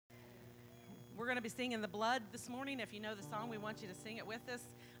We're going to be singing The Blood this morning. If you know the song, we want you to sing it with us.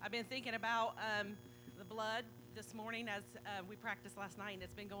 I've been thinking about the blood this morning as we practiced last night, and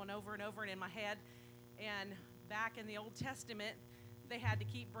it's been going over and over and in my head. And back in the Old Testament, they had to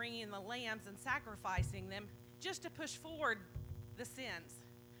keep bringing the lambs and sacrificing them just to push forward the sins.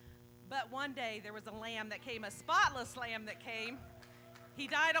 But one day there was a lamb that came, a spotless lamb that came. He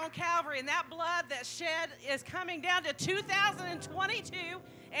died on Calvary, and that blood that shed is coming down to 2022,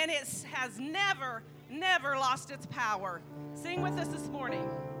 and it has never, never lost its power. Sing with us this morning.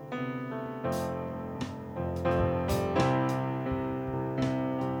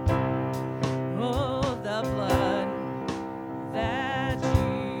 Oh, the blood that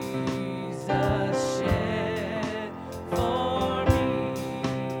Jesus shed for me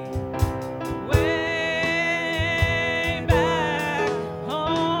way back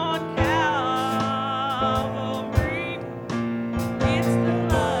on Calvary. It's the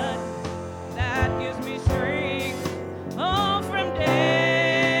blood that gives me strength, oh, from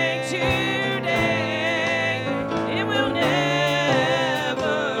day to day. It will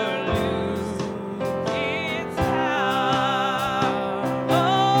never lose its power.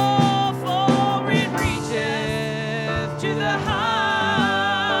 Oh, for it reaches to the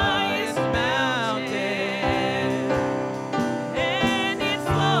highest mountain, and it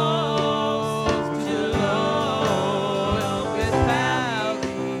flows to the lowest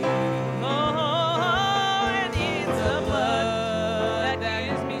valley. Oh, and it's the blood that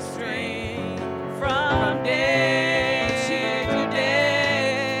gives me strength from day to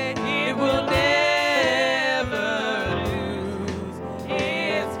day. It will never lose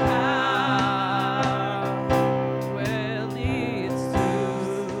its power. Well, it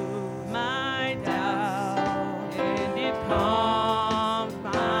soothes my doubt, and it calms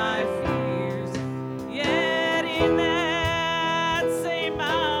my fears. Yet in that same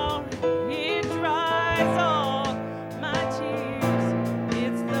hour, it dries all my tears.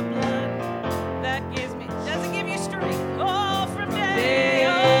 It's the blood that gives me, doesn't give you strength. Oh, from day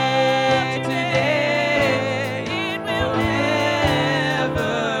to day, it will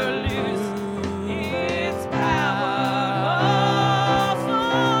never lose its power. Oh,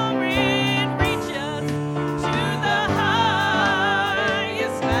 for it reaches to the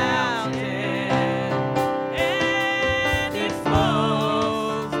highest mountain, and it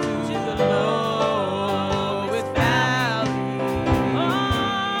flows to the lowest valley.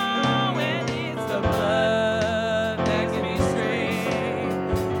 Oh, and it's the blood that gives me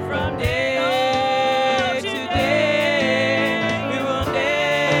strength from day to day. It will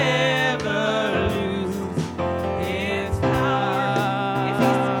never lose its power. If you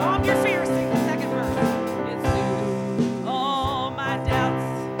calm your fears, sing the second verse. It soothes all my doubts,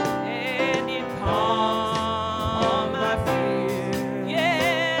 and it calms my fears.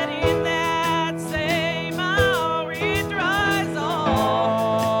 Yet in that same hour, it dries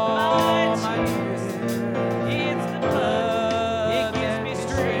all my tears. It's the blood, it gives me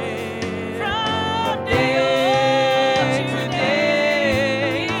strength from day to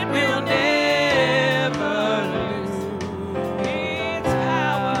day. It will never lose its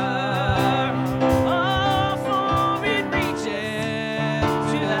power. Oh, for it reaches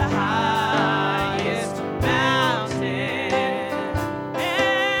to the highest mountain,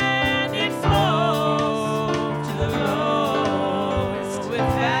 and it flows to the lowest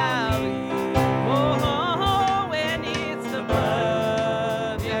valley. Oh, and it's the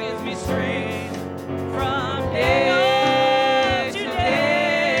blood that gives me strength from day to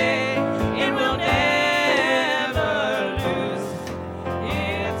day. It will never lose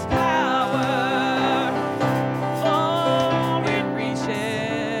its power. For it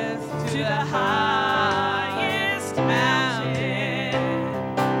reaches to the highest mountain,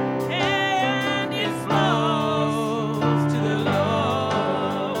 and it flows to the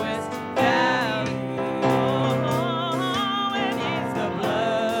lowest valley. Oh, and it's the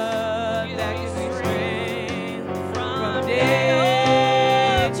blood that gives me strength from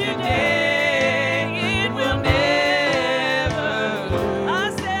day to day. It will never lose. I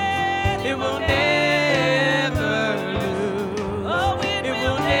said it will never lose. Oh, it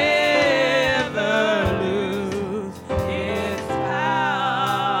will never lose its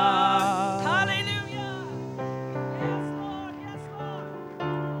power. Hallelujah. Yes, Lord. Yes, Lord.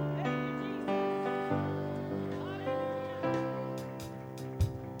 Thank you,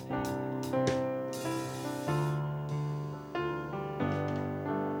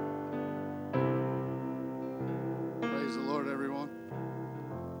 Praise the Lord, everyone.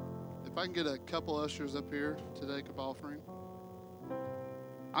 If I can get a couple ushers up here to take up offering.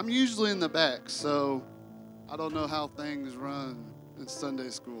 I'm usually in the back, so I don't know how things run in Sunday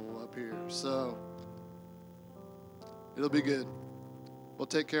school up here. So it'll be good. We'll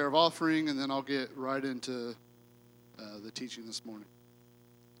take care of offering, and then I'll get right into the teaching this morning.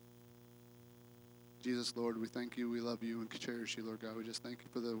 Jesus, Lord, we thank you, we love you, and cherish you, Lord God. We just thank you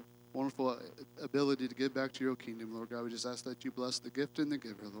for the wonderful ability to give back to your kingdom, Lord God. We just ask that you bless the gift and the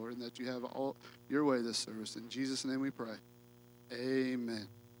giver, Lord, and that you have all your way this service. In Jesus' name we pray. Amen.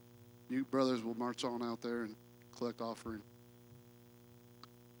 You brothers will march on out there and collect offering.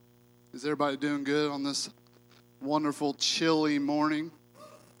 Is everybody doing good on this wonderful, chilly morning?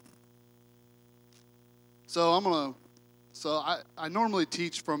 So I normally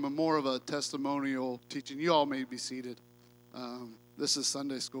teach from a more of a testimonial teaching. You all may be seated. This is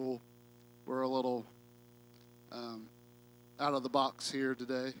Sunday school. We're a little out of the box here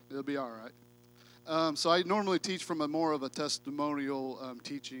today. It'll be all right. So I normally teach from a more of a testimonial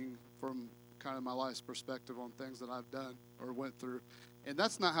teaching from kind of my life's perspective on things that I've done or went through. And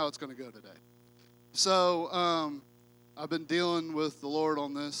that's not how it's going to go today. So I've been dealing with the Lord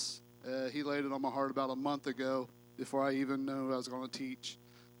on this. He laid it on my heart about a month ago before I even knew I was going to teach.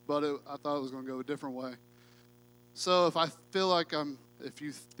 But I thought it was going to go a different way. So if I feel like if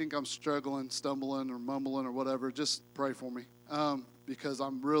you think I'm struggling, stumbling, or mumbling, or whatever, just pray for me. Because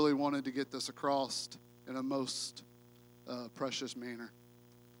I'm really wanting to get this across in a most precious manner.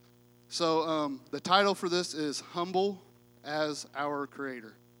 So the title for this is Humble as Our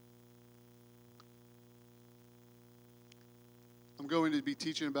Creator. I'm going to be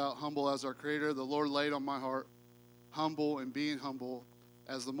teaching about humble as our Creator. The Lord laid on my heart humble and being humble.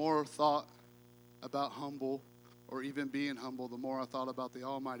 As the more thought about humble or even being humble, the more I thought about the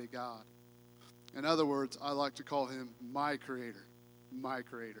Almighty God. In other words, I like to call him my Creator. My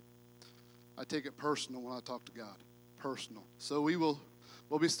Creator. I take it personal when I talk to God. Personal. So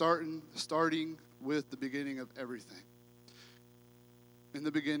we'll be starting with the beginning of everything. In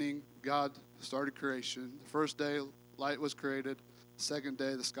the beginning, God started creation. The first day, light was created. The second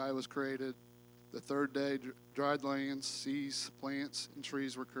day, the sky was created. The third day, dried lands, seas, plants, and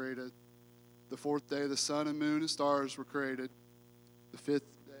trees were created. The fourth day, the sun and moon and stars were created. The fifth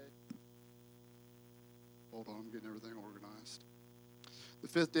day, hold on, I'm getting everything organized. The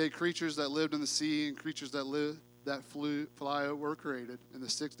fifth day, creatures that lived in the sea and creatures that fly were created. And the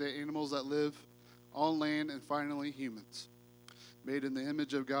sixth day, animals that live on land, and finally, humans, made in the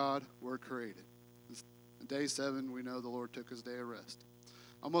image of God, were created. Day 7, we know the Lord took his day of rest.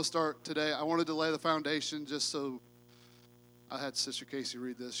 I'm going to start today. I wanted to lay the foundation just so I had Sister Casey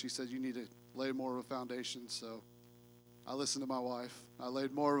read this. She said you need to lay more of a foundation, so I listened to my wife. I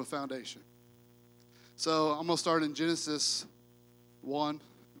laid more of a foundation. So I'm going to start in Genesis 1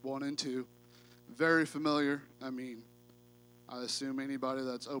 and 2. Very familiar. I mean, I assume anybody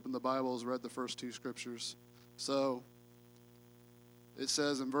that's opened the Bible has read the first 2 scriptures. So it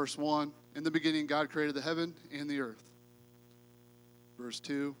says in verse 1, in the beginning God created the heaven and the earth. Verse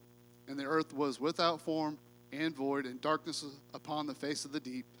 2, and the earth was without form and void, and darkness was upon the face of the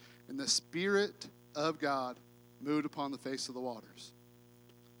deep, and the Spirit of God moved upon the face of the waters.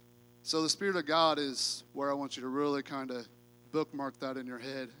 So the Spirit of God is where I want you to really kind of bookmark that in your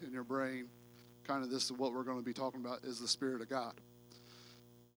head, in your brain. Kind of this is what we're going to be talking about, is the Spirit of God.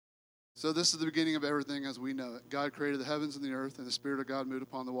 So this is the beginning of everything as we know it. God created the heavens and the earth, and the Spirit of God moved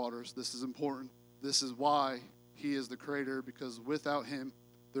upon the waters. This is important. This is why he is the creator, because without him,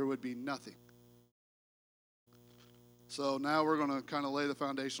 there would be nothing. So now we're going to kind of lay the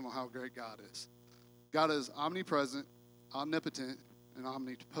foundation on how great God is. God is omnipresent, omnipotent, and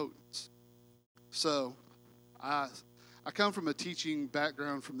omnipotent. So I come from a teaching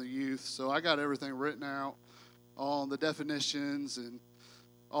background from the youth, so I got everything written out on the definitions and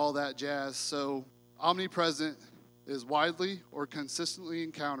all that jazz. So omnipresent is widely or consistently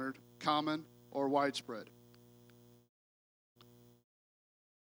encountered, common, or widespread.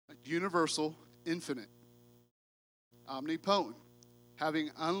 Universal, infinite. Omnipotent, having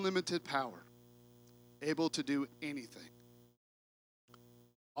unlimited power, able to do anything.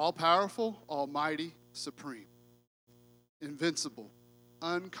 All-powerful, almighty, supreme. Invincible,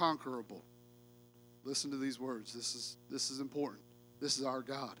 unconquerable. Listen to these words. This is important. This is our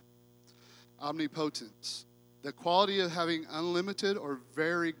God. Omnipotence, the quality of having unlimited or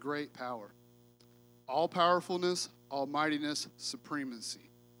very great power. All-powerfulness, almightiness,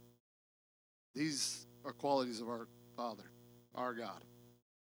 supremacy. These are qualities of our Father, our God.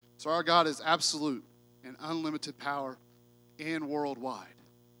 So our God is absolute and unlimited power and worldwide.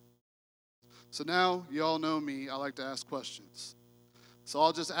 So now, you all know me, I like to ask questions. So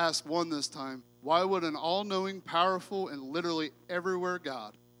I'll just ask one this time. Why would an all-knowing, powerful, and literally everywhere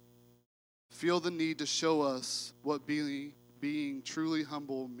God feel the need to show us what being being truly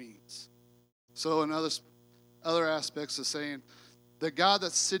humble means. So in other aspects of saying, the God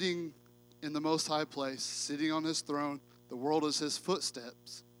that's sitting in the most high place, sitting on his throne, the world is his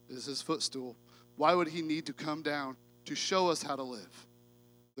footsteps, is his footstool. Why would he need to come down to show us how to live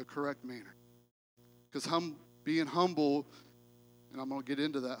the correct manner? Because being humble, and I'm going to get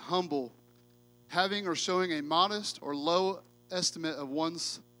into that, humble, having or showing a modest or low estimate of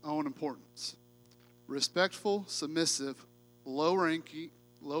one's own importance. Respectful, submissive, low-ranking,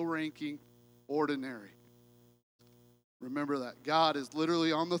 ordinary. Remember that. God is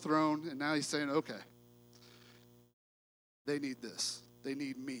literally on the throne, and now he's saying, okay, they need this. They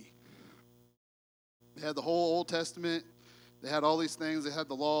need me. They had the whole Old Testament. They had all these things. They had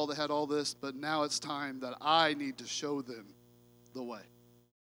the law. They had all this. But now it's time that I need to show them the way.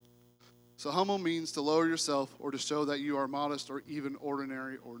 So humble means to lower yourself or to show that you are modest or even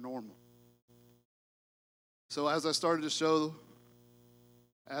ordinary or normal. So I showed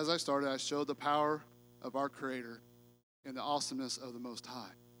the power of our Creator and the awesomeness of the Most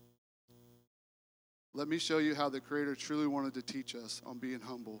High. Let me show you how the Creator truly wanted to teach us on being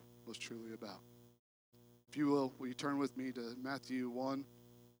humble was truly about. If you will you turn with me to Matthew 1,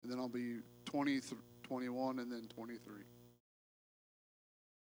 and then I'll be 20, 21, and then 23.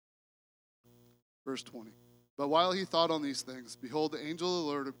 Verse 20. But while he thought on these things, behold, the angel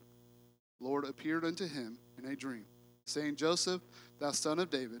of the Lord appeared unto him in a dream, saying, Joseph, thou son of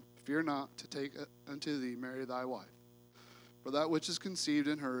David, fear not to take unto thee Mary thy wife. For that which is conceived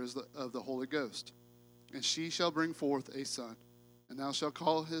in her is of the Holy Ghost. And she shall bring forth a son, and thou shalt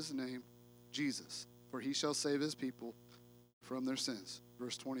call his name Jesus, for he shall save his people from their sins.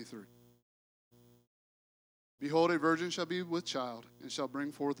 Verse 23. Behold, a virgin shall be with child, and shall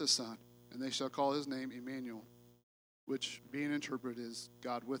bring forth a son, and they shall call his name Emmanuel, which being interpreted is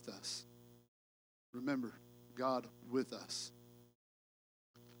God with us. Remember, God with us.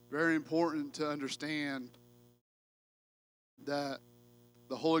 Very important to understand that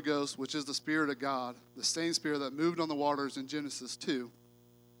the Holy Ghost, which is the Spirit of God, the same Spirit that moved on the waters in Genesis 2.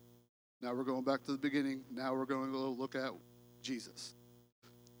 Now we're going back to the beginning. Now we're going to go look at Jesus.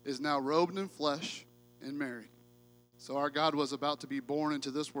 Is now robed in flesh in Mary. So our God was about to be born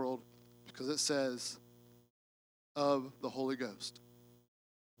into this world because it says of the Holy Ghost.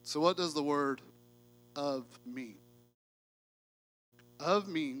 So what does the word of mean? Of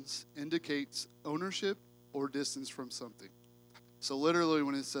means indicates ownership or distance from something. So literally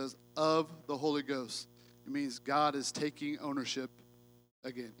when it says of the Holy Ghost, it means God is taking ownership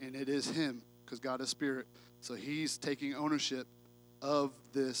again. And it is him because God is spirit. So he's taking ownership of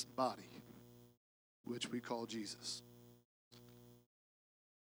this body, which we call Jesus.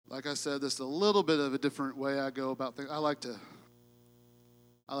 Like I said, this is a little bit of a different way I go about things. I like to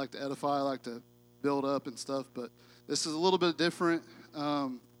edify, I like to build up and stuff, but this is a little bit different.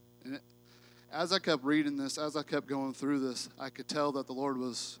 As I kept reading this, as I kept going through this, I could tell that the Lord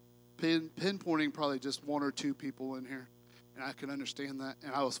was pinpointing probably just one or two people in here. And I can understand that.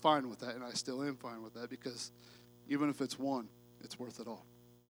 And I was fine with that. And I still am fine with that because even if it's one, it's worth it all.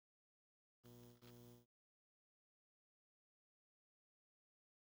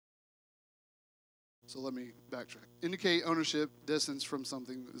 So let me backtrack. Indicate ownership, distance from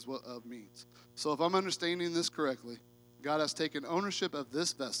something is what of means. So if I'm understanding this correctly, God has taken ownership of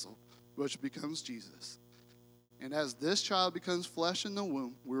this vessel, which becomes Jesus. And as this child becomes flesh in the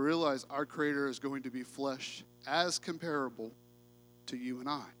womb, we realize our Creator is going to be flesh as comparable to you and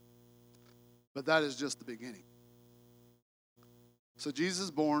I. But that is just the beginning. So Jesus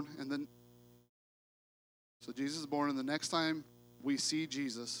is born, and the next time we see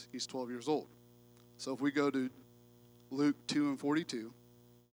Jesus, he's 12 years old. So if we go to Luke 2 and 42,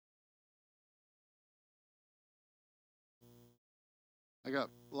 I got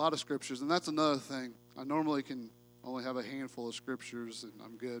a lot of scriptures, and that's another thing. I normally can only have a handful of scriptures, and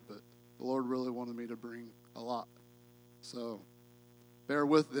I'm good, but the Lord really wanted me to bring a lot. So bear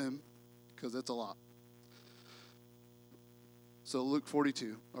with them, because it's a lot. So Luke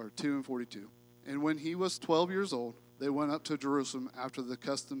 42, or 2 and 42. And when he was 12 years old, they went up to Jerusalem after the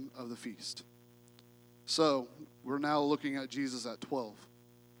custom of the feast. So we're now looking at Jesus at 12.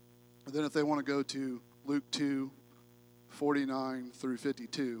 And then if they want to go to Luke 2, 49 through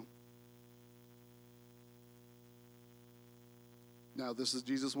 52. Now, this is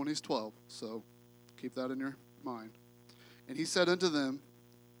Jesus when he's 12, so keep that in your mind. And he said unto them,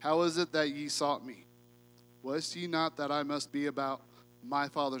 how is it that ye sought me? Was ye not that I must be about my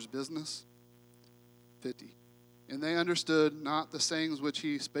Father's business? 50. And they understood not the sayings which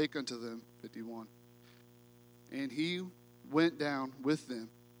he spake unto them. 51. And he went down with them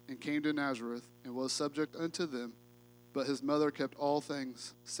and came to Nazareth and was subject unto them. But his mother kept all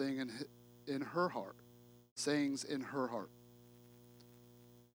things, saying in her heart, sayings in her heart.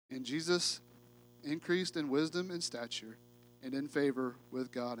 And Jesus increased in wisdom and stature and in favor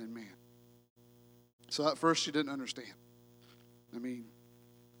with God and man. So at first she didn't understand. I mean,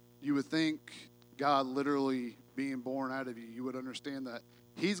 you would think God literally being born out of you, you would understand that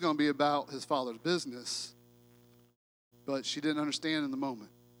he's going to be about his Father's business. But she didn't understand in the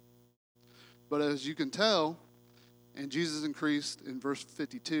moment. But as you can tell, and Jesus increased in verse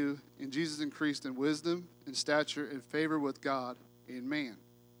 52, and Jesus increased in wisdom and stature and favor with God and man.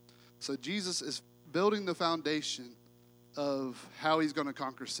 So Jesus is building the foundation of how he's going to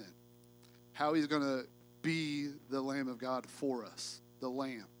conquer sin, how he's going to be the Lamb of God for us, the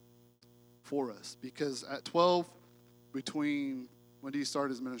Lamb for us. Because at 12, between, when did he start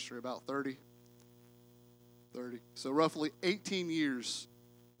his ministry? About 30? 30. So roughly 18 years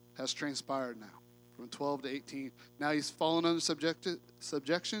has transpired now, from 12 to 18. Now he's fallen under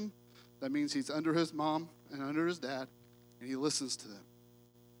subjection. That means he's under his mom and under his dad, and he listens to them,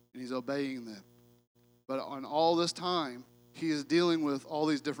 and he's obeying them. But on all this time, he is dealing with all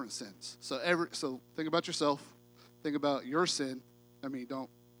these different sins. So think about yourself. Think about your sin. I mean, don't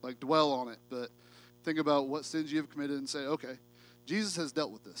dwell on it, but think about what sins you have committed and say, okay, Jesus has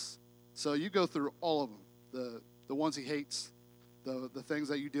dealt with this. So you go through all of them, the ones he hates, the things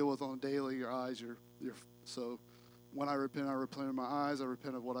that you deal with on a daily, your eyes, so when I repent of my eyes, I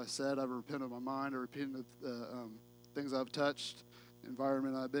repent of what I said, I repent of my mind, I repent of things I've touched,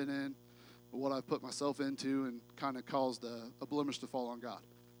 environment I've been in, what I've put myself into, and kind of caused a blemish to fall on God.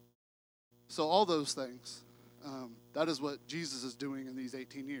 So all those things, that is what Jesus is doing in these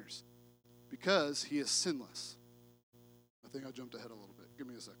 18 years, because he is sinless. I think I jumped ahead a little bit. Give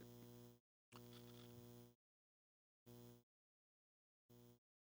me a second.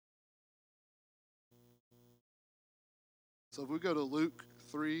 So if we go to Luke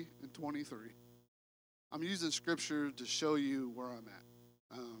 3 and 23, I'm using scripture to show you where I'm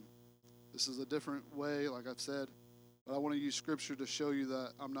at. This is a different way, like I've said, but I want to use scripture to show you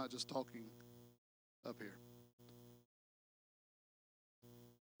that I'm not just talking up here.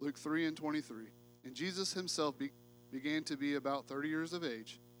 Luke 3 and 23. And Jesus himself began to be about 30 years of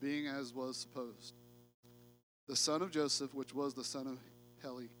age, being as was supposed, the son of Joseph, which was the son of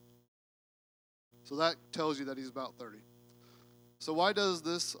Heli. So that tells you that he's about 30. So why does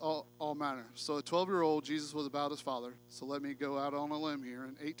this all matter? So a 12-year-old, Jesus was about his father. So let me go out on a limb here.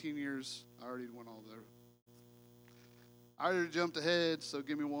 In 18 years, I already went all there. I already jumped ahead, so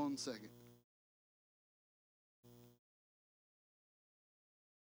give me 1 second.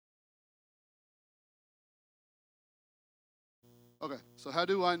 Okay, so how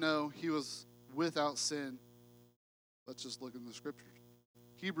do I know he was without sin? Let's just look in the scriptures.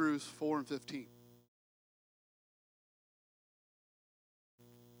 Hebrews 4 and 15.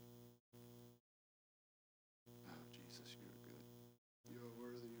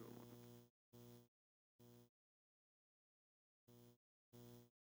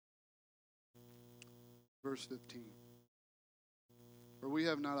 Verse 15. For we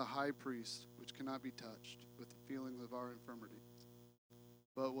have not a high priest which cannot be touched with the feelings of our infirmity,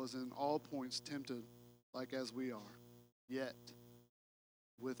 but was in all points tempted like as we are, yet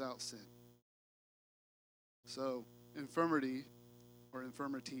without sin. So infirmity or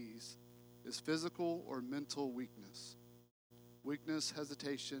infirmities is physical or mental weakness. Weakness,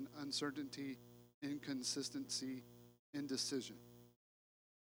 hesitation, uncertainty, inconsistency, indecision.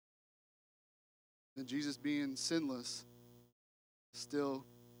 And Jesus, being sinless, still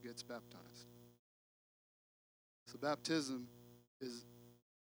gets baptized. So baptism is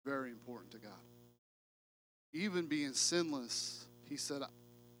very important to God. Even being sinless, he said,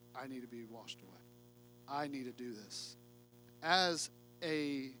 I need to be washed away. I need to do this. As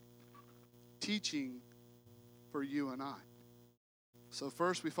a teaching for you and I. So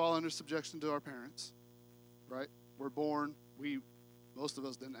first, we fall under subjection to our parents, right? We're born. Most of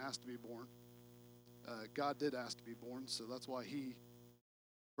us didn't ask to be born. God did ask to be born, so that's why he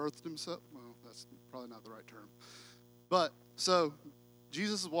birthed himself. Well, that's probably not the right term. But, so,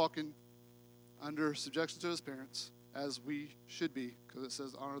 Jesus is walking under subjection to his parents, as we should be, because it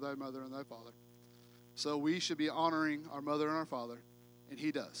says, honor thy mother and thy father. So we should be honoring our mother and our father, and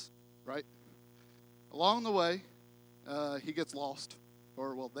he does, right? Along the way, he gets lost,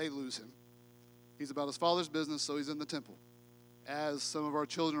 they lose him. He's about his father's business, so he's in the temple, as some of our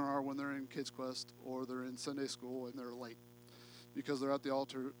children are when they're in Kids Quest or they're in Sunday school and they're late because they're at the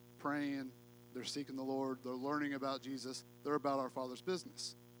altar praying, they're seeking the Lord, they're learning about Jesus, they're about our Father's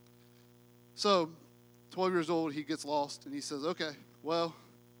business. So, 12 years old, he gets lost and he says, okay, well,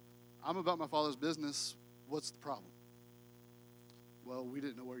 I'm about my Father's business. What's the problem? Well, we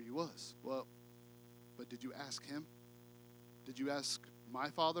didn't know where you was. Well, but did you ask him? Did you ask my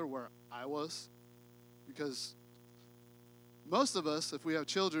father where I was? Because most of us, if we have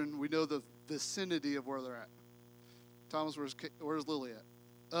children, we know the vicinity of where they're at. Thomas, where's Lily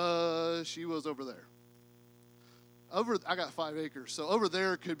at? She was over there. I got 5 acres, so over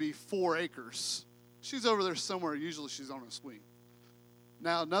there could be 4 acres. She's over there somewhere. Usually she's on a swing.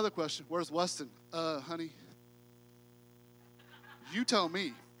 Now, another question. Where's Weston? Honey, you tell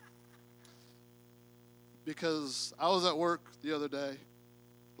me. Because I was at work the other day.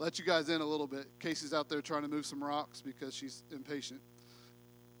 Let you guys in a little bit. Casey's out there trying to move some rocks because she's impatient.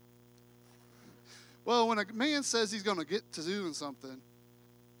 Well, when a man says he's going to get to doing something,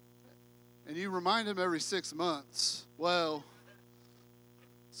 and you remind him every 6 months, well,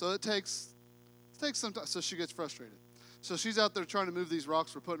 so it takes some time. So she gets frustrated. So she's out there trying to move these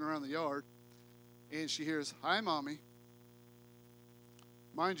rocks we're putting around the yard, and she hears, "Hi, Mommy."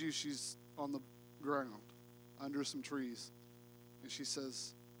 Mind you, she's on the ground under some trees. And she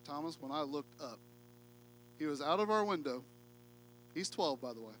says, "Thomas, when I looked up, he was out of our window." He's 12,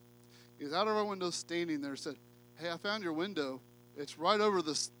 by the way. He was out of our window standing there and said, "Hey, I found your window. It's right over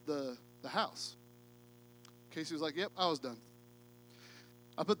the house." Casey was like, "Yep, I was done."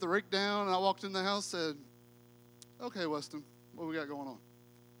 I put the rake down and I walked in the house and said, "Okay, Weston, what we got going on?"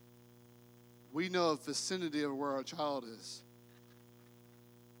 We know a vicinity of where our child is.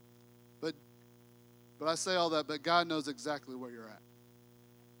 But I say all that, but God knows exactly where you're at.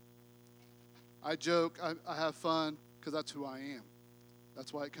 I joke, I have fun, because that's who I am.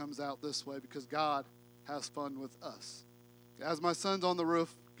 That's why it comes out this way, because God has fun with us. As my son's on the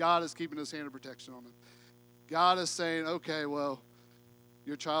roof, God is keeping his hand of protection on him. God is saying, okay, well,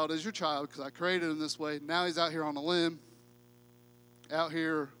 your child is your child, because I created him this way. Now he's out here on a limb, out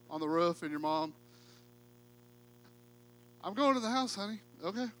here on the roof, and your mom, "I'm going to the house, honey."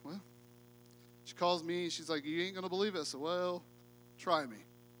 Okay, well. She calls me, she's like, "You ain't going to believe it." I said, "Well, try me."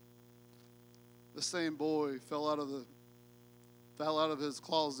 The same boy fell out of his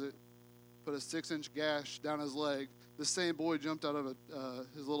closet, put a 6-inch gash down his leg. The same boy jumped out of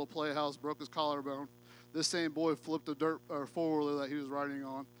his little playhouse, broke his collarbone. This same boy flipped a dirt or 4-wheeler that he was riding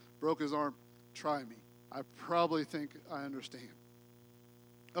on, broke his arm. Try me. I probably think I understand.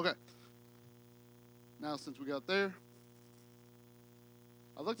 Okay. Now, since we got there,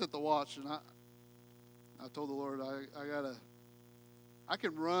 I looked at the watch and I told the Lord, I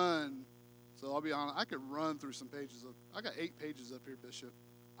can run. So I'll be honest, I could run through some pages I got 8 pages up here, Bishop.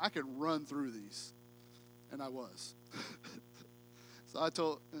 I could run through these. And I was. So I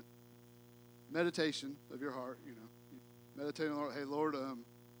told, meditation of your heart, meditate on the Lord. Hey, Lord,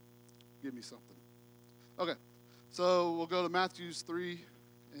 give me something. Okay. So we'll go to Matthew 3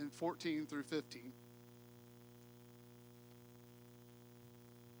 and 14 through 15.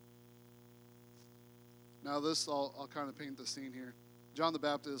 Now this, I'll kind of paint the scene here. John the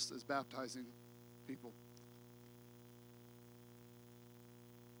Baptist is baptizing people.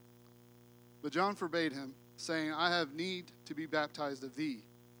 But John forbade him, saying, "I have need to be baptized of thee,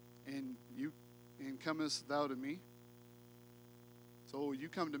 and comest thou to me?" So you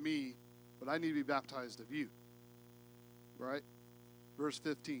come to me, but I need to be baptized of you. Right? Verse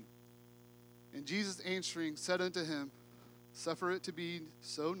 15. And Jesus answering said unto him, "Suffer it to be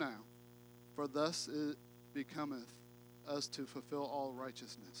so now, for thus it becometh us to fulfill all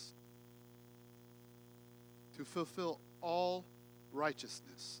righteousness." To fulfill all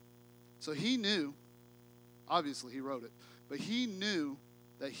righteousness. So he knew, obviously he wrote it, but he knew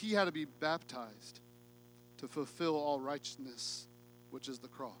that he had to be baptized to fulfill all righteousness, which is the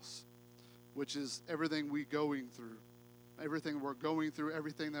cross, which is everything we're going through, everything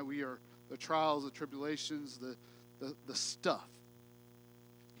that we are, the trials, the tribulations, the stuff.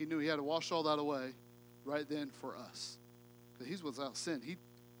 He knew he had to wash all that away right then for us. Because he's without sin. He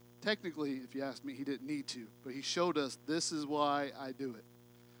technically, if you ask me, he didn't need to. But he showed us, this is why I do it.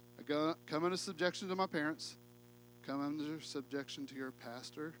 I come into subjection to my parents. Come under subjection to your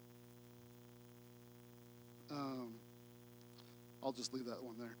pastor. I'll just leave that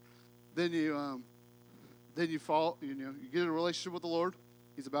one there. Then you fall, you get in a relationship with the Lord.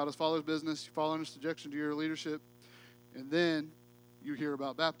 He's about his Father's business. You fall under subjection to your leadership. And then you hear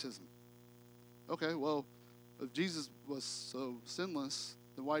about baptism. Okay, well, if Jesus was so sinless,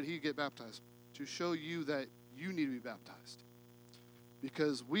 then why did he get baptized? To show you that you need to be baptized.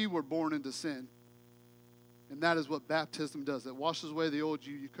 Because we were born into sin. And that is what baptism does. It washes away the old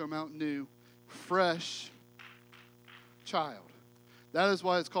you. You come out new, fresh child. That is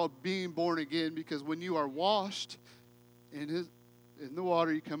why it's called being born again, because when you are washed in the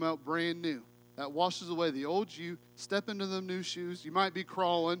water, you come out brand new. that washes away the old you. Step into them new shoes. You might be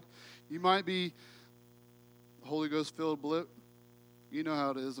crawling. You might be Holy Ghost filled blip. You know how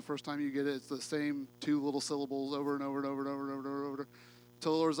it is. The first time you get it, it's the same two little syllables over and over and over and over and over and over.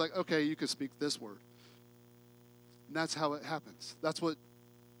 Until the Lord's like, okay, you can speak this word. And that's how it happens. That's what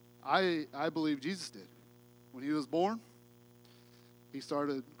I believe Jesus did. When he was born, he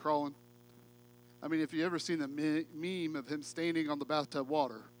started crawling. I mean, if you ever seen the meme of him standing on the bathtub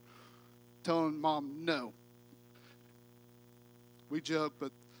water, telling mom no. We joke,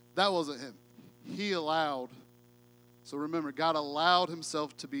 but that wasn't him. He allowed. So remember, God allowed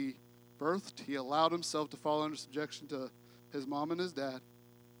himself to be birthed. He allowed himself to fall under subjection to his mom and his dad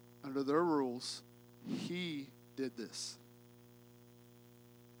under their rules. He did this.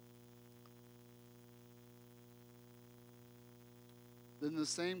 Then the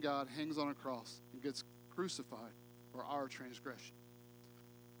same God hangs on a cross and gets crucified for our transgression.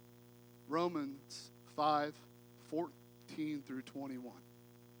 Romans 5:14 through 21.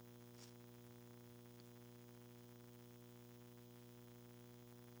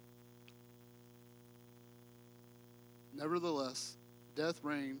 Nevertheless, death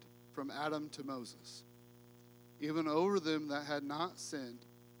reigned from Adam to Moses, even over them that had not sinned,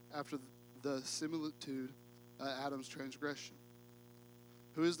 after the similitude of Adam's transgression,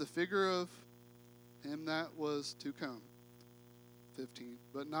 who is the figure of him that was to come. 15.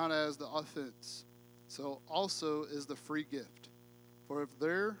 But not as the offense, so also is the free gift. For if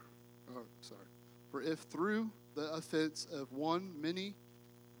through the offense of one many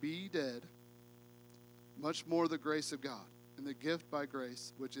be dead, much more the grace of God, and the gift by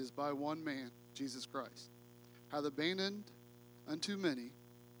grace, which is by one man, Jesus Christ, hath abandoned unto many,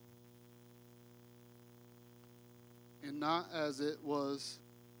 and not as it was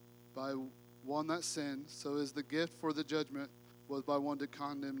by one that sinned, so is the gift for the judgment was by one to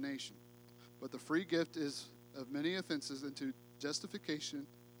condemnation. But the free gift is of many offenses unto justification.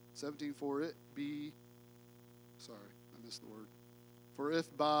 17, for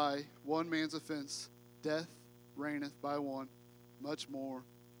if by one man's offense death reigneth by one, much more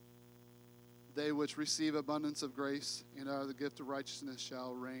they which receive abundance of grace and are the gift of righteousness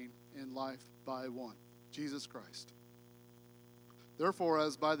shall reign in life by one, Jesus Christ. Therefore,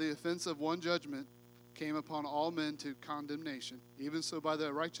 as by the offense of one judgment came upon all men to condemnation, even so by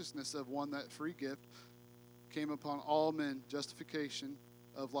the righteousness of one that free gift came upon all men justification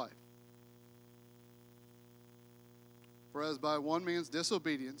of life. For as by one man's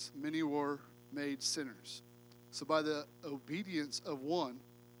disobedience many were made sinners, so by the obedience of one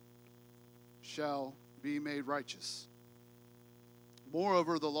shall be made righteous.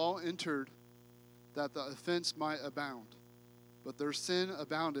 Moreover, the law entered that the offense might abound. But their sin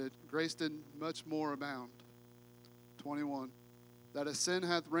abounded, grace did much more abound. 21. That a sin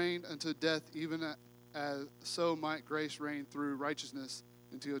hath reigned unto death, even as so might grace reign through righteousness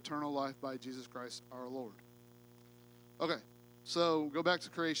into eternal life by Jesus Christ our Lord. Okay, so go back to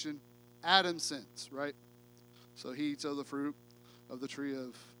creation. Adam sins, right? So he eats of the fruit of the tree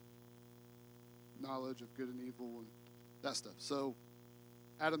of knowledge of good and evil and that stuff. So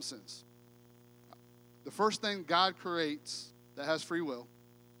Adam sins. The first thing God creates that has free will,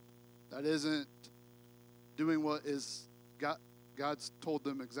 that isn't doing what is God's told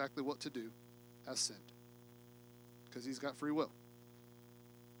them exactly what to do, has sinned. Because he's got free will.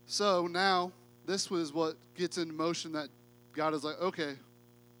 So now, this was what gets into motion that God is like, okay,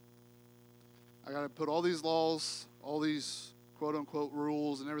 I got to put all these laws, all these quote-unquote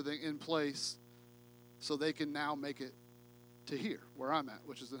rules and everything in place so they can now make it to here, where I'm at,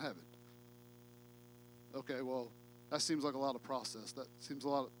 which is in heaven. Okay, well, that seems like a lot of process. That seems a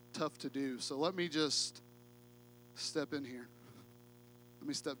lot tough to do. So let me just step in here. Let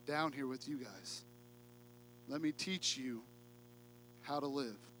me step down here with you guys. Let me teach you how to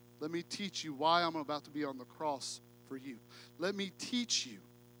live. Let me teach you why I'm about to be on the cross for you. Let me teach you,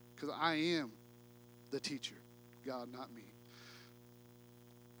 because I am the teacher, God, not me.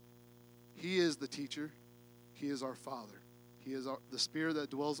 He is the teacher. He is our Father. He is the Spirit that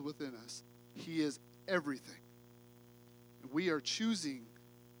dwells within us. He is everything. We are choosing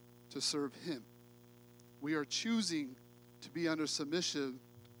to serve him. We are choosing to be under submission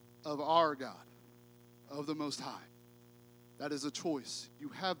of our God, of the Most High. That is a choice. You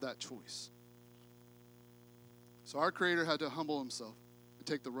have that choice. So our Creator had to humble himself and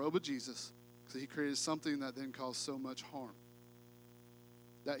take the robe of Jesus because he created something that then caused so much harm.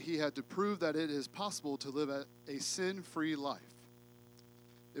 That he had to prove that it is possible to live a sin-free life.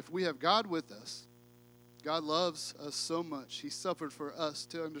 If we have God with us, God loves us so much. He suffered for us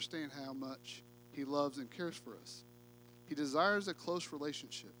to understand how much he loves and cares for us. He desires a close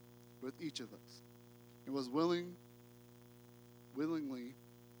relationship. with each of us and was willingly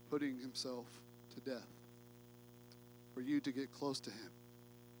putting himself to death for you to get close to him,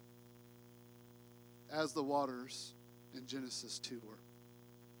 as the waters in Genesis 2 were.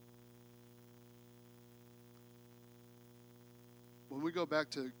 When we go back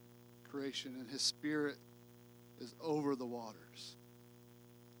to creation and his spirit is over the waters,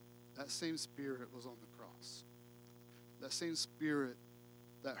 that same spirit was on the cross. That same spirit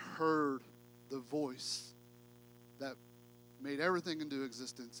that heard the voice that made everything into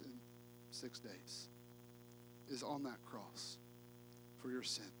existence in 6 days is on that cross for your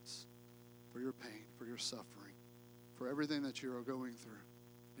sins, for your pain, for your suffering, for everything that you are going through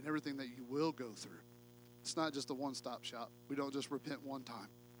and everything that you will go through. It's not just a one-stop shop. We don't just repent one time.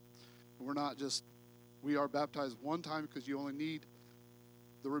 We are baptized one time because you only need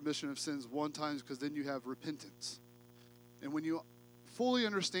the remission of sins one time, because then you have repentance. And when you fully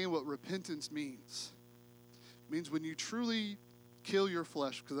understand what repentance means, it means when you truly kill your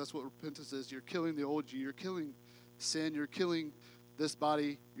flesh, because that's what repentance is. You're killing the old you. You're killing sin. You're killing this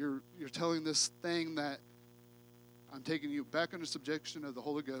body. You're telling this thing that I'm taking you back under subjection of the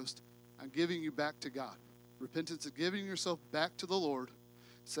Holy Ghost. I'm giving you back to God. Repentance is giving yourself back to the Lord,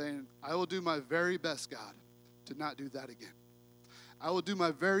 saying, I will do my very best, God, to not do that again. I will do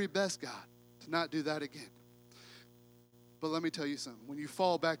my very best, God, to not do that again. But let me tell you something. When you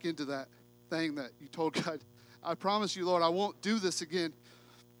fall back into that thing that you told God, I promise you, Lord, I won't do this again,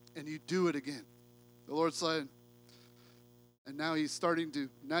 and you do it again. The Lord said, and now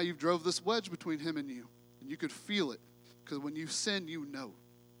now you've drove this wedge between him and you, and you could feel it, because when you sin, you know.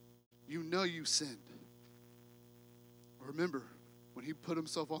 You know you sinned. Remember, when he put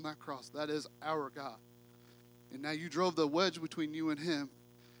himself on that cross, that is our God. And now you drove the wedge between you and him.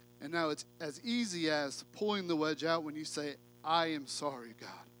 And now it's as easy as pulling the wedge out when you say, I am sorry, God,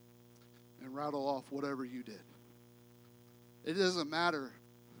 and rattle off whatever you did. It doesn't matter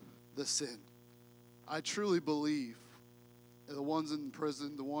the sin. I truly believe the ones in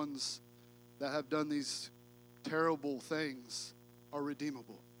prison, the ones that have done these terrible things are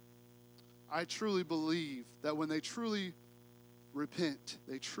redeemable. I truly believe that when they truly repent,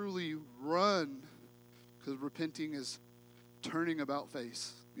 they truly run, because repenting is turning about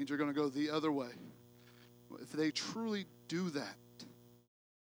face. It means you're going to go the other way. If they truly do that,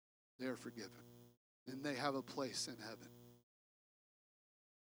 they are forgiven, and they have a place in heaven.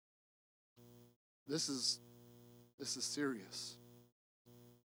 This is serious.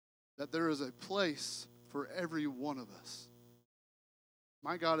 That there is a place for every one of us.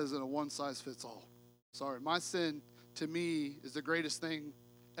 My God isn't a one-size-fits-all. Sorry, my sin to me is the greatest thing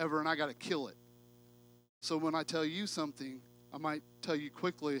ever, and I got to kill it. So when I tell you something, I might tell you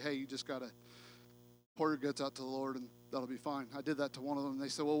quickly, hey, you just got to pour your guts out to the Lord, and that'll be fine. I did that to one of them, and they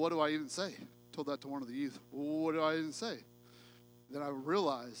said, well, what do I even say? Told that to one of the youth. Well, what do I even say? Then I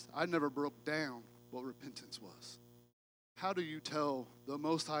realized I never broke down what repentance was. How do you tell the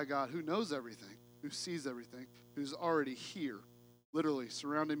Most High God, who knows everything, who sees everything, who's already here, literally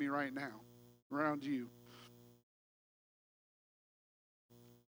surrounding me right now, around you?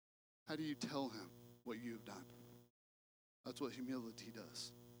 How do you tell him what you have done? That's what humility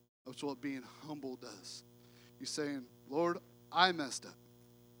does. That's what being humble does. You're saying, Lord, I messed up,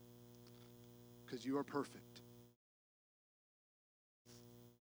 because you are perfect.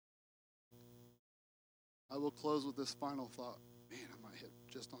 I will close with this final thought. Man, I might hit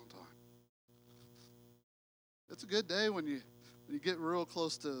just on time. It's a good day when you get real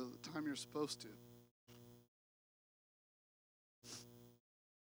close to the time you're supposed to.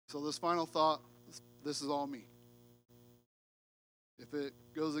 So this final thought, this is all me. If it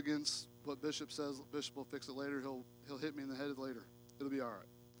goes against what Bishop says, Bishop will fix it later. He'll hit me in the head later. It'll be all right.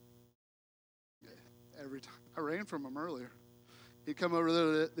 Yeah, every time. I ran from him earlier. He'd come over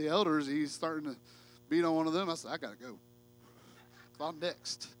there to the elders. He's starting to beat on one of them. I said, I got to go. I'm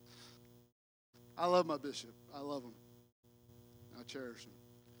next. I love my bishop. I love him. I cherish him.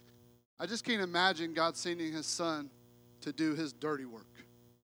 I just can't imagine God sending his son to do his dirty work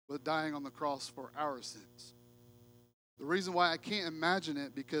with dying on the cross for our sins. The reason why I can't imagine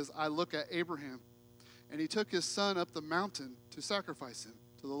it, because I look at Abraham, and he took his son up the mountain to sacrifice him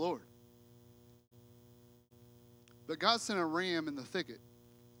to the Lord. But God sent a ram in the thicket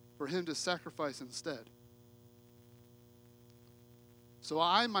for him to sacrifice instead. So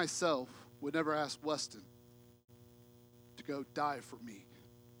I myself would never ask Weston to go die for me.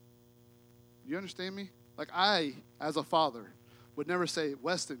 You understand me? Like, I, as a father, would never say,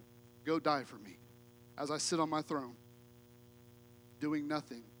 Weston, go die for me, as I sit on my throne doing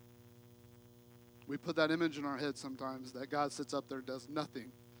nothing. We put that image in our head sometimes that God sits up there and does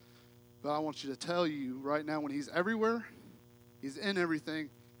nothing. But I want you to tell you right now, when he's everywhere, he's in everything,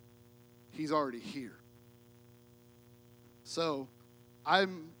 he's already here. So I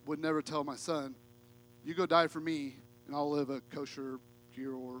would never tell my son, you go die for me, and I'll live a kosher,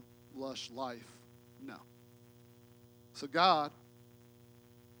 pure, lush life. No. So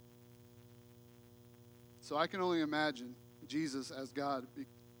I can only imagine Jesus as God,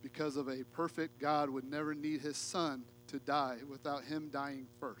 because of a perfect God would never need his son to die without him dying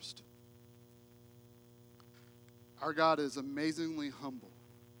first. Our God is amazingly humble.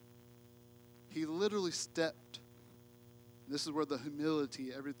 He literally stepped. This is where the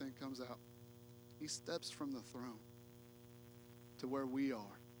humility, everything comes out. He steps from the throne to where we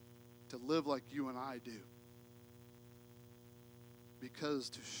are, to live like you and I do. Because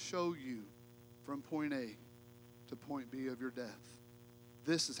to show you from point A to point B of your death,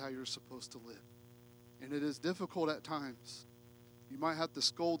 this is how you're supposed to live. And it is difficult at times. You might have to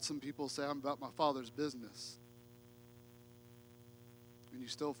scold some people, say, I'm about my Father's business. And you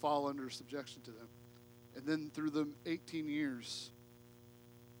still fall under subjection to them. And then through the 18 years,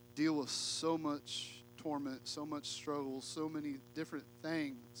 deal with so much torment, so much struggle, so many different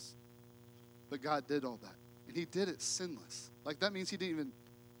things. But God did all that. And he did it sinless. Like that means he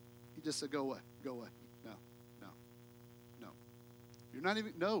just said, go away, go away. No. You're not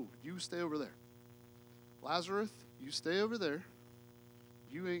even, no, you stay over there. Lazarus, you stay over there.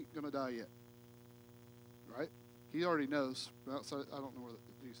 You ain't going to die yet. Right? He already knows. Outside, I don't know where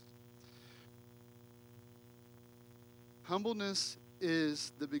he's. Humbleness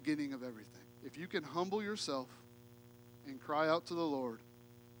is the beginning of everything. If you can humble yourself and cry out to the Lord,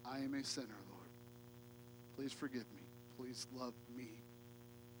 I am a sinner, Lord. Please forgive me. Please love me.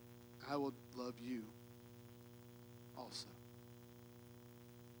 I will love you also.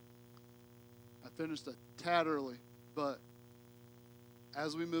 I finished a tad early, but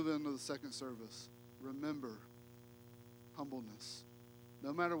as we move into the second service, remember humbleness.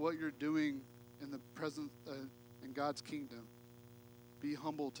 No matter what you're doing in the presence in God's kingdom, be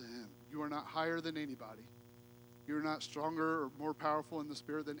humble to him. You are not higher than anybody. You're not stronger or more powerful in the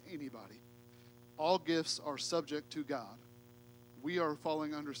spirit than anybody. All gifts are subject to God. We are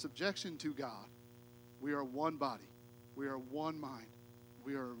falling under subjection to God. We are one body. We are one mind.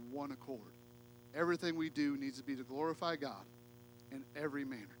 We are one accord. Everything we do needs to be to glorify God in every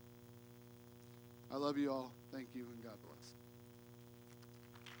manner. I love you all. Thank you, and God bless.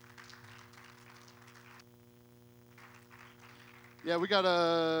 Yeah, we got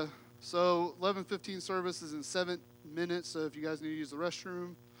 11:15 service is in 7 minutes. So if you guys need to use the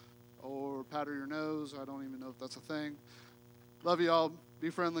restroom or powder your nose, I don't even know if that's a thing. Love you all. Be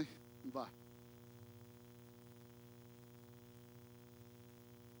friendly. Bye.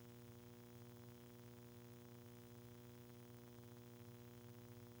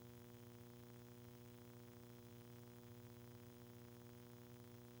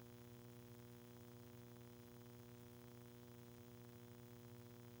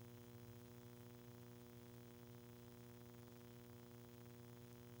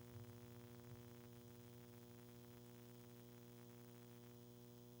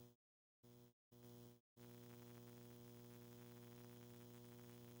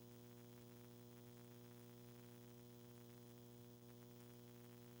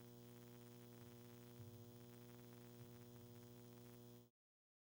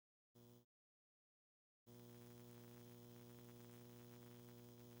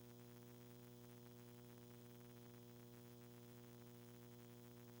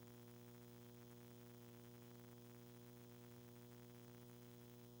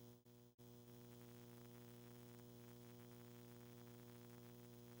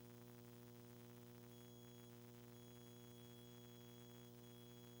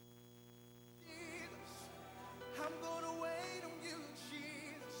 I'm gonna wait on you,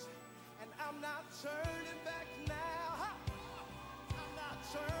 Jesus, and I'm not turning back now. I'm not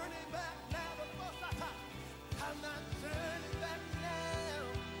turning back now. I'm not turning back now.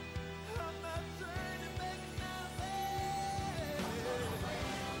 I'm not turning back now. I'm gonna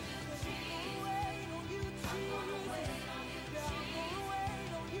wait on you, Jesus. Wait on you, Jesus. I'm gonna wait on you, Jesus. I'm gonna wait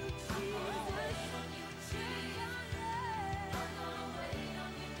on you, Jesus. I'm gonna wait on you, Jesus. I'm gonna wait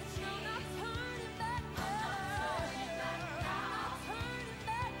on you, Jesus. I'm not turning back now.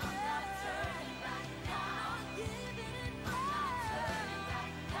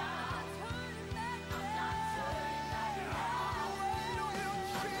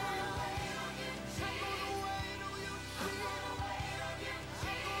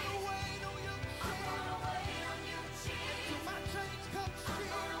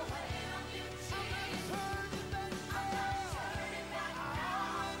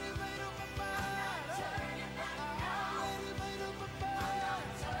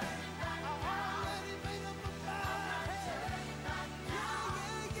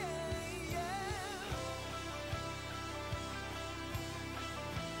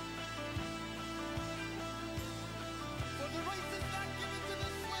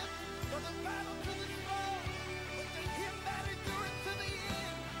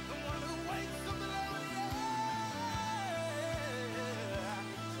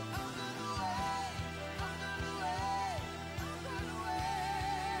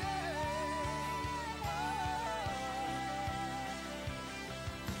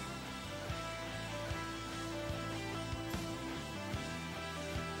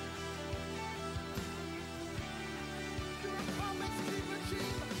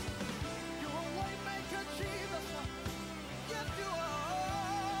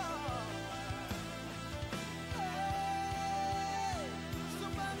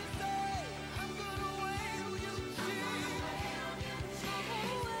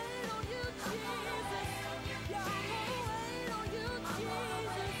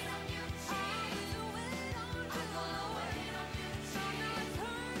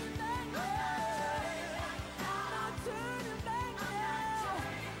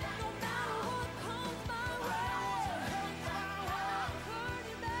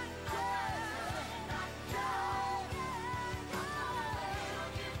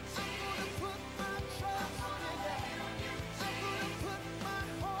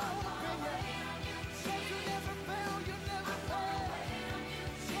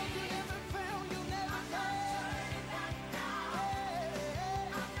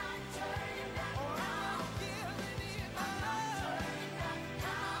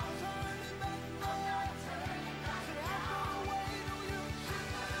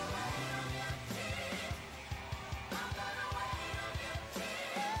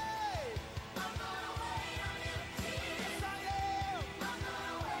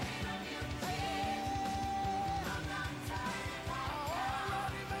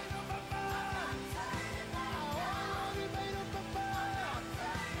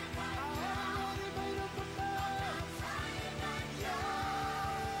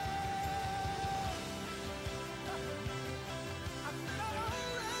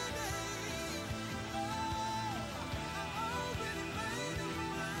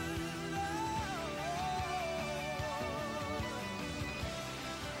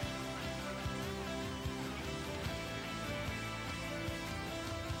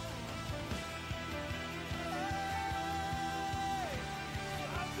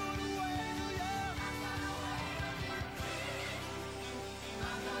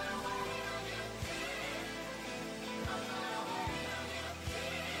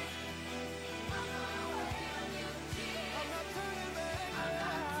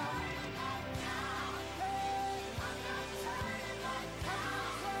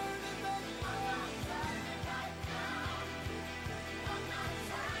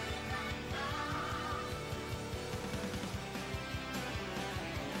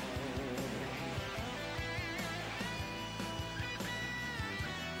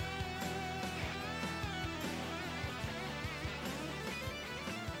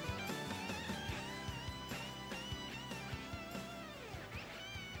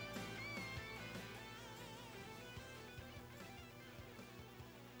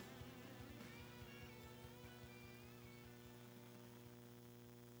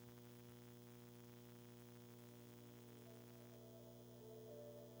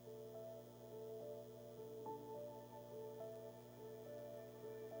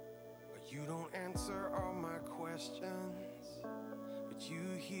 You don't answer all my questions, but you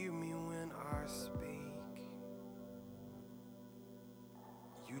hear me when I speak.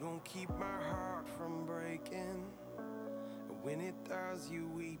 You don't keep my heart from breaking, and when it does, you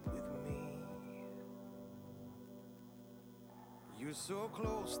weep with me. You're so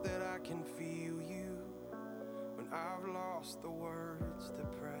close that I can feel you when I've lost the words to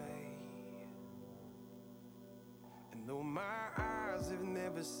pray. And though my eyes have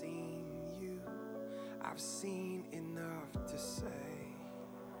never seen you, I've seen enough to say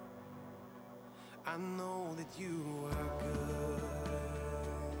I know that you are good.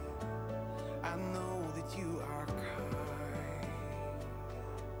 I know that you are kind.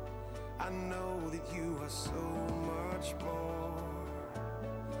 I know that you are so much more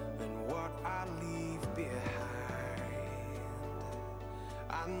than what I leave behind.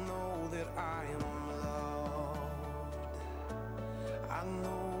 I know that I am loved. I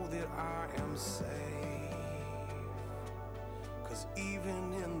know that I am safe. 'Cause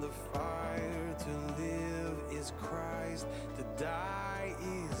even in the fire, to live is Christ, to die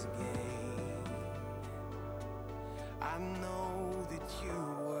is gain. I know that you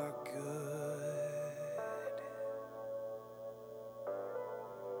are good.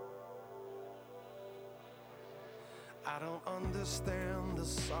 I don't understand the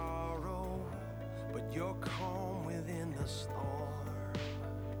sorrow, but you're calm within the storm.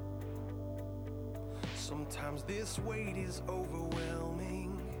 Sometimes this weight is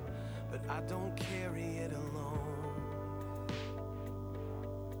overwhelming, but I don't carry it alone.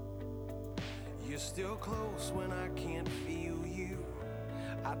 You're still close when I can't feel you.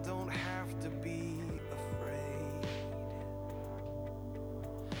 I don't have to be afraid.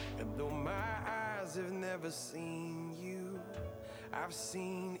 And though my eyes have never seen you, I've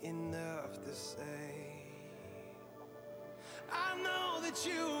seen enough to say I know that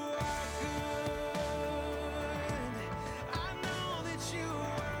you are good. I know that you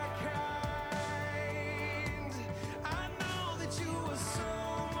are kind. I know that you are so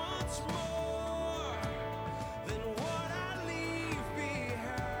much more than what I leave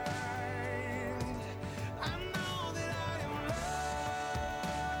behind. I know that I am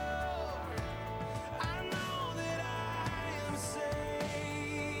loved. I know that I am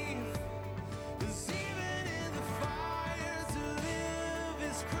safe. 'Cause even in the fire, to live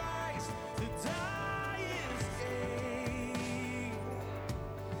is Christ, to die is gain.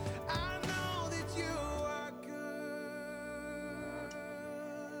 I know that you are good.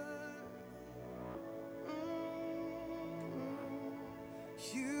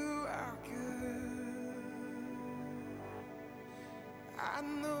 You are good. I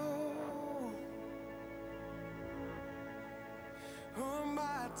know. On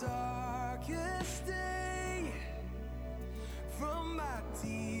my darkest day, from my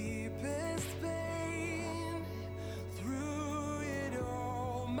deepest pain, through it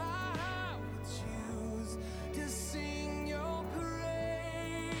all, my heart will choose to sing your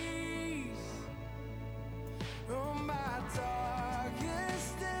praise. On my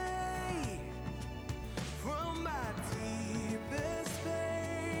darkest day, from my deepest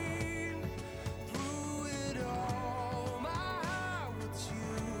pain, through it all, my heart will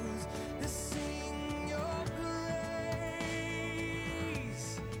choose to sing your praise.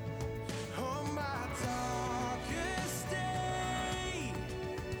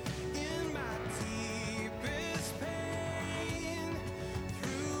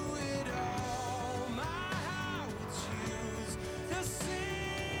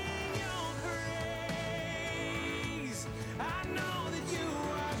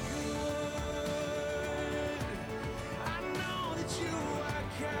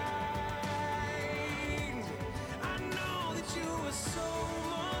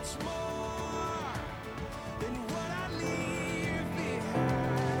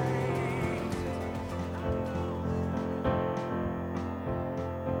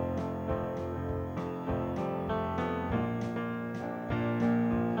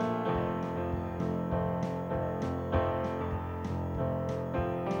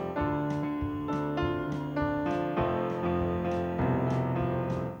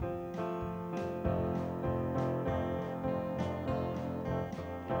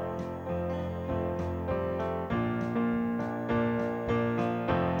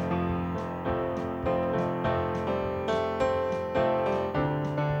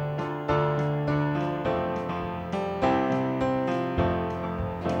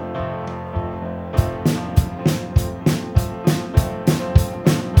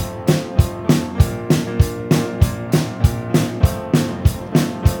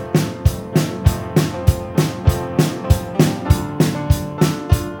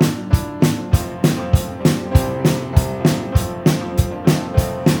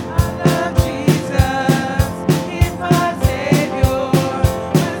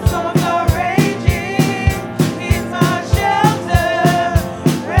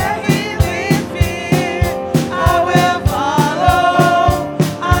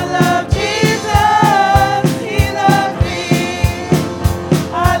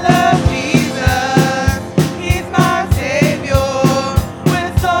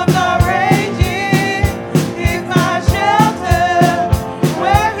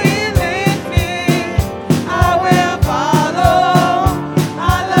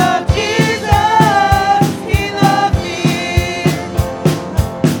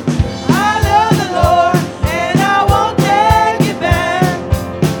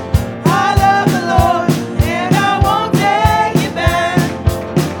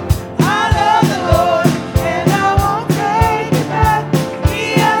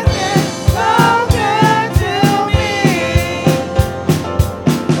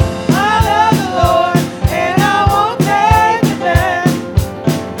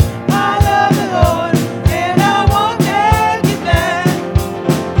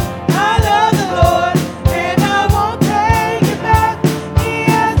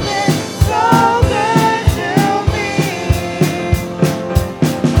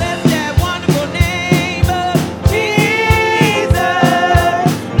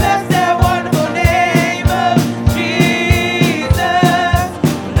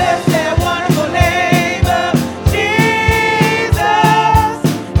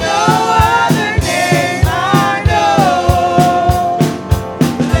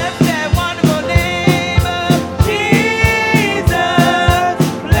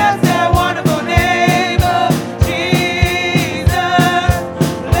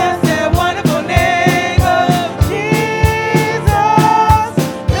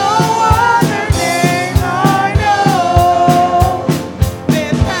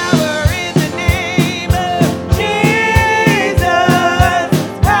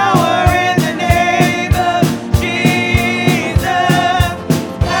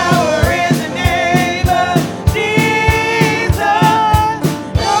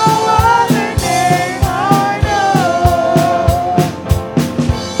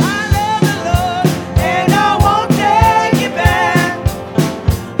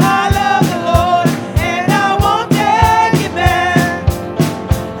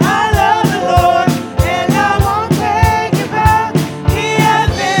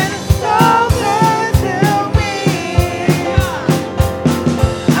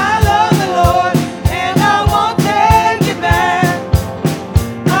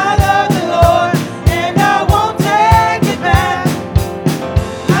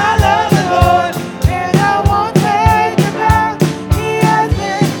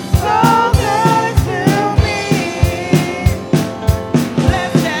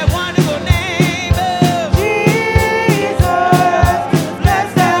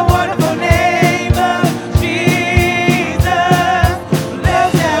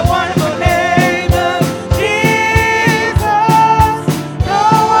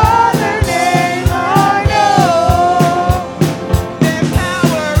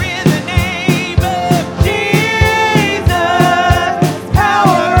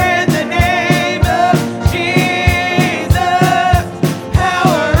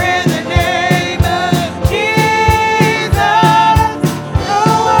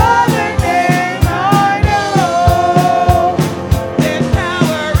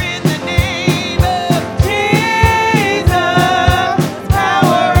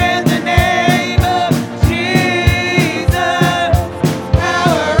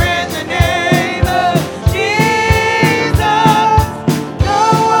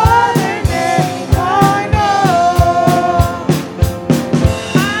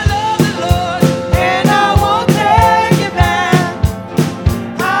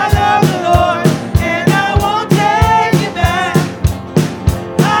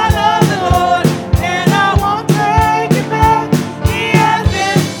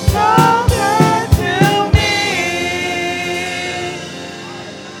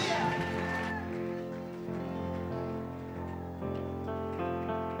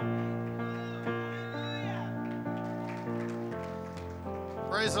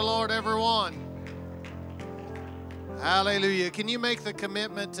 Praise the Lord, everyone. Hallelujah. Can you make the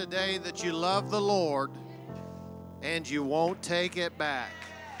commitment today that you love the Lord and you won't take it back?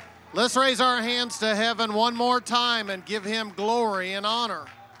 Let's raise our hands to heaven one more time and give Him glory and honor.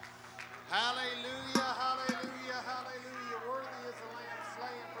 Hallelujah, hallelujah, hallelujah. Worthy is the Lamb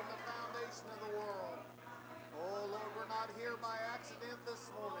slain from the foundation of the world. Oh, Lord, we're not here by accident this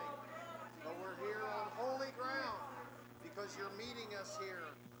morning, but we're here on holy ground because you're meeting us here,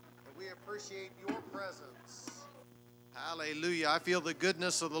 and we appreciate your presence. Hallelujah. I feel the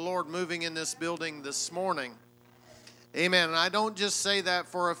goodness of the Lord moving in this building this morning. Amen. And I don't just say that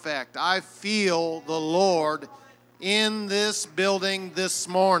for effect. I feel the Lord in this building this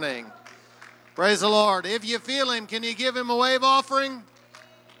morning. Praise the Lord. If you feel Him, can you give Him a wave offering?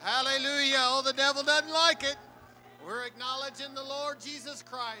 Hallelujah. Oh, the devil doesn't like it. We're acknowledging the Lord Jesus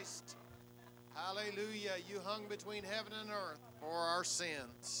Christ. Hallelujah. You hung between heaven and earth for our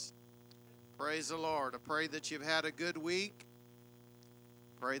sins. Praise the Lord. I pray that you've had a good week.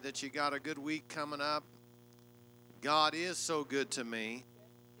 Pray that you got a good week coming up. God is so good to me,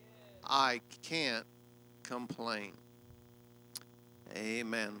 I can't complain.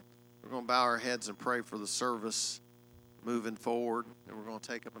 Amen. We're going to bow our heads and pray for the service moving forward. And we're going to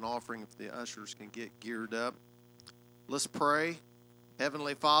take up an offering if the ushers can get geared up. Let's pray.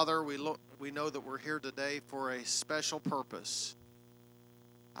 Heavenly Father, we know that we're here today for a special purpose.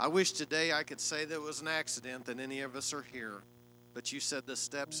 I wish today I could say that it was an accident that any of us are here. But you said the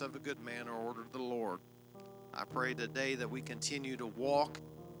steps of a good man are ordered of the Lord. I pray today that we continue to walk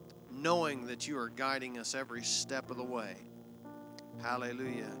knowing that you are guiding us every step of the way.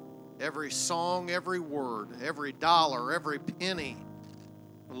 Hallelujah. Every song, every word, every dollar, every penny.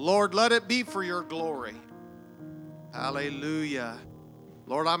 Lord, let it be for your glory. Hallelujah.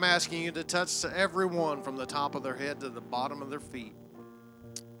 Lord, I'm asking you to touch everyone from the top of their head to the bottom of their feet.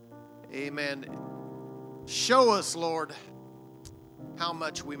 Amen. Show us, Lord, how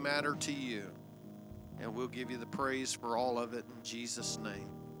much we matter to you. And we'll give you the praise for all of it in Jesus' name.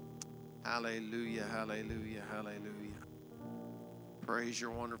 Hallelujah, hallelujah, hallelujah. Praise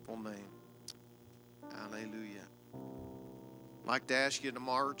your wonderful name. Hallelujah. I'd like to ask you to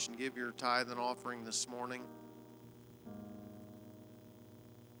march and give your tithe and offering this morning.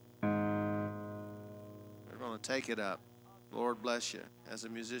 We're going to take it up. Lord bless you. As the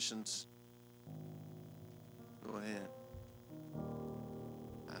musicians go ahead.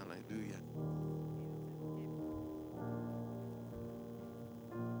 Hallelujah.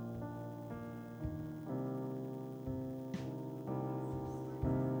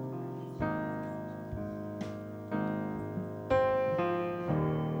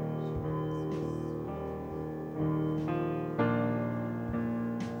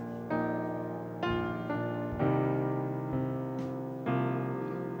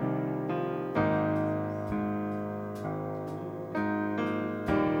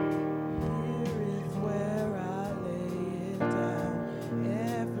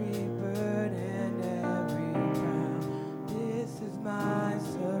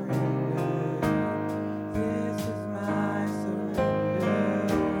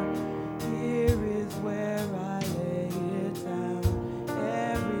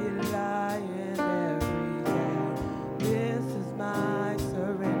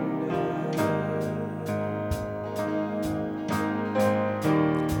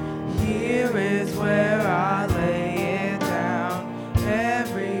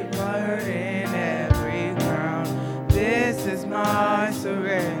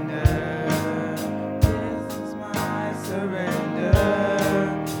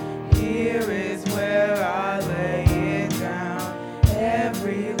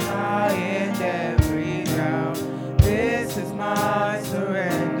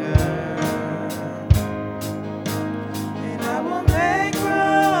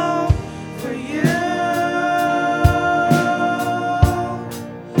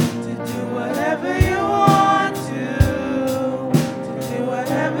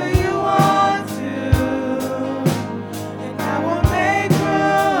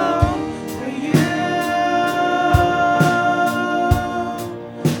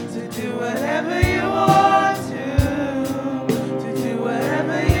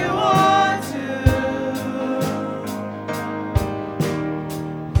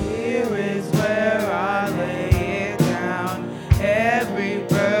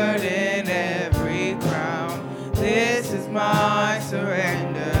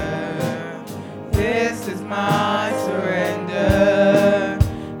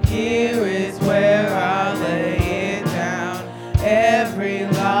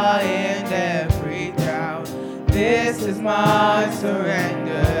 This is my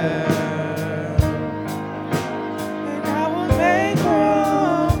surrender. And I will make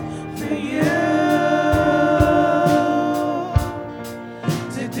room for you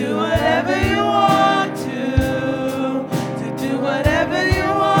to do whatever you want to do whatever you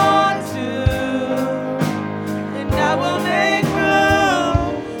want to. And I will make room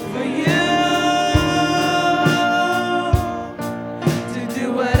for you to do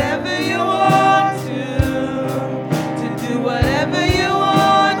whatever you want to do whatever you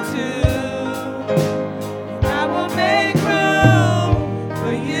want to. And I will make room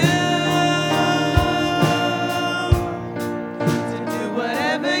for you to do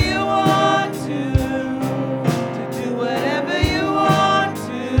whatever you want to do whatever you want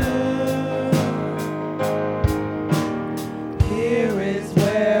to. Here is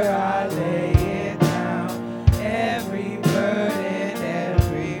where I lay it down, every burden,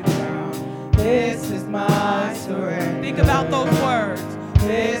 every crown. This is my surrender. Think about those words.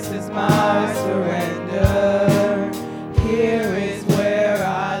 This is my surrender. Here is where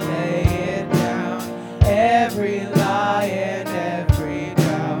I lay it down, every lie and every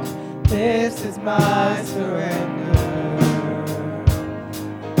doubt. This is my surrender.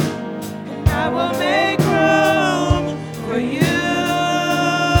 And I will make room for you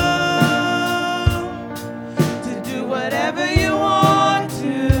to do whatever you want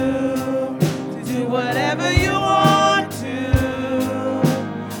to do whatever you want to.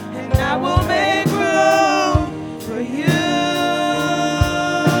 And I will make room for you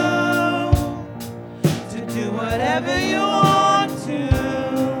to do whatever you want to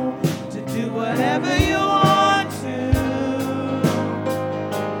do whatever you want to.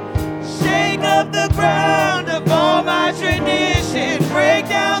 Shake up the ground of all my tradition, break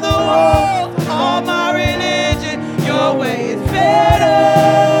down the walls of all my religion. Your way is better.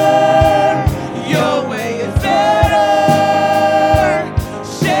 Your way is better.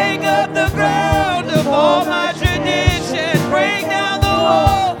 Shake up the ground of all my tradition, break down the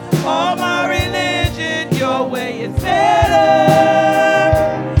walls of all my religion. Your way is better.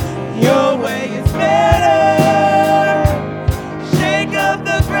 Your way is better. Shake up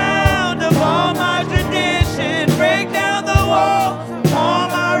the ground of all my tradition, break down the walls of all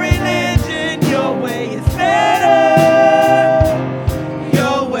my religion. Your way is better.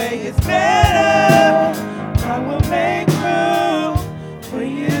 Your way is better. I will make room for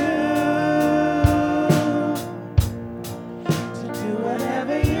you to do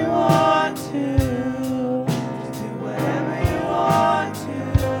whatever you want to do whatever you want to.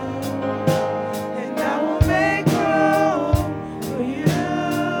 And I will make room for you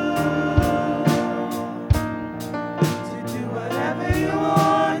to do whatever you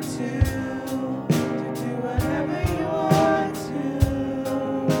want to do whatever you want to.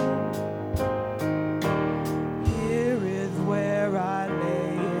 Here is where I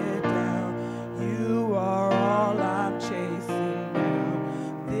lay it down. You are all I'm chasing now.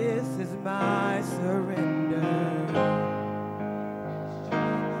 This is my surrender.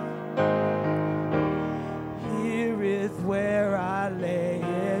 Here is where I lay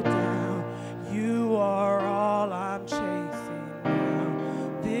it down. You are all I'm chasing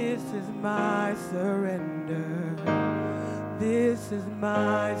now. This is my surrender. This is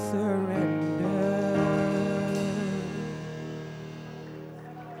my surrender.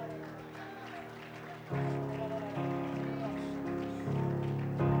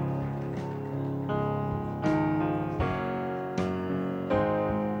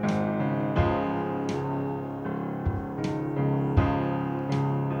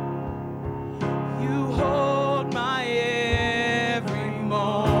 You hold my every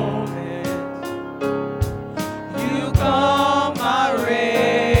moment. You calm my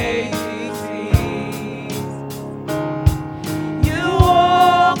raging sea.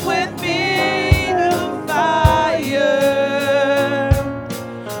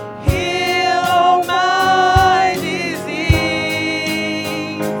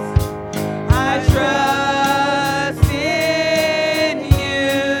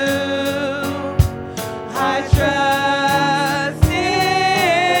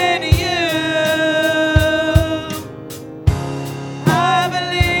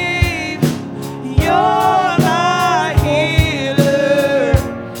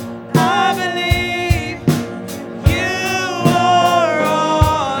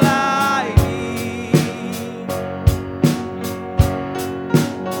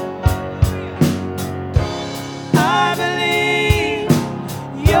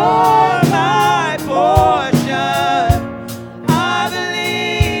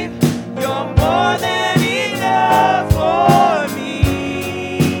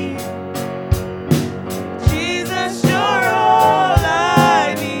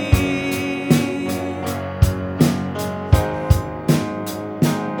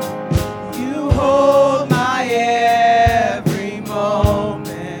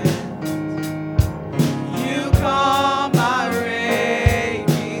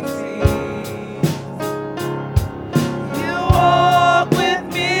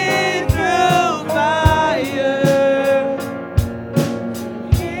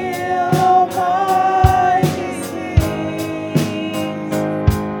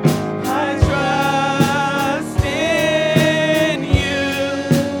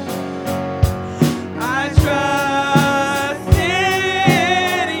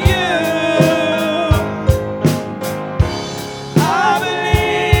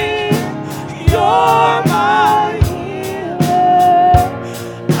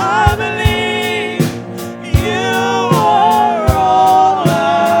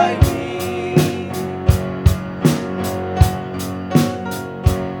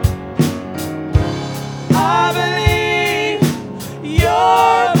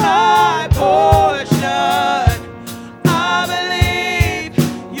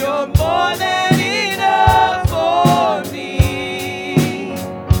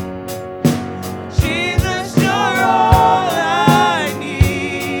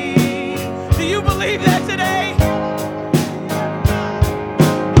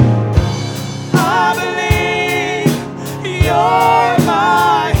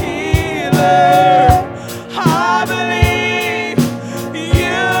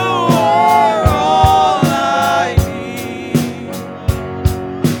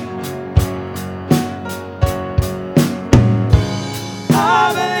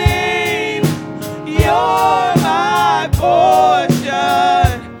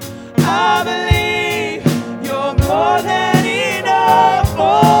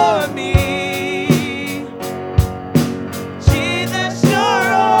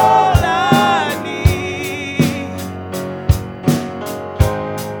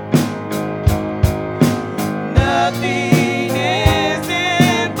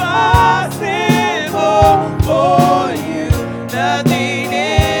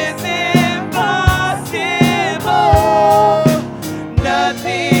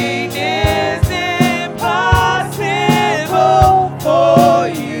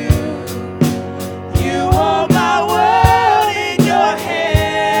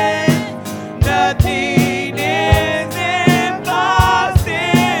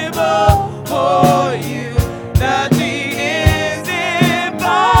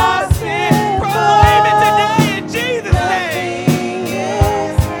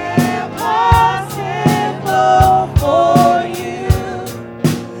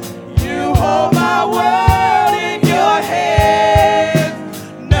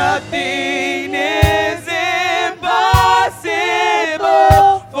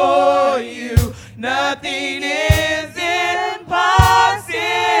 Nothing is impossible.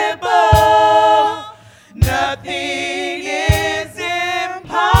 Nothing is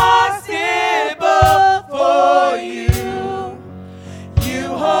impossible for you. You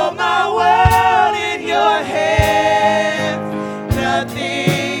hold my world in your hands.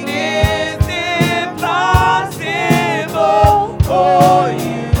 Nothing is impossible for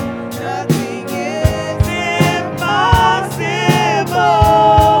you. Nothing is impossible.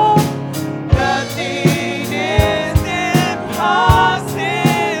 Nothing is impossible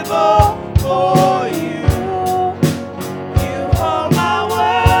for you. You hold my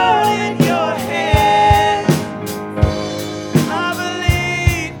world in your hands. I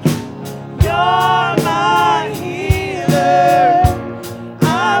believe you're my healer.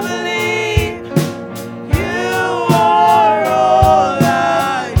 I believe you are all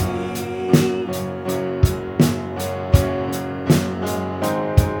I need.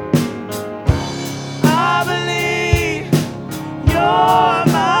 I believe you're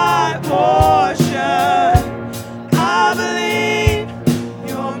my portion. I believe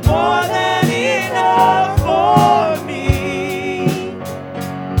you're more than enough for me.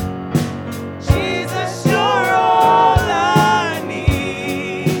 Jesus, you're all I need.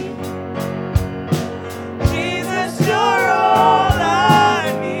 Jesus, you're all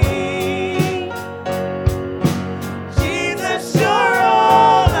I need. Jesus, you're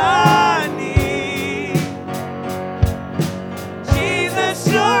all I need. Jesus,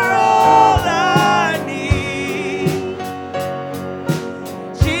 you're all I need.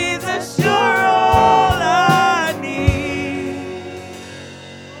 Jesus, you're all I need.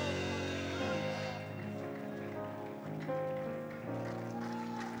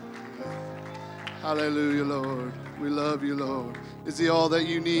 Hallelujah, Lord. We love you, Lord. Is he all that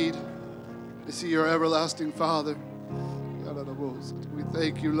you need? Is he your everlasting Father? We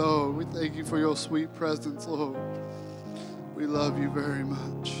thank you, Lord. We thank you for your sweet presence, Lord. We love you very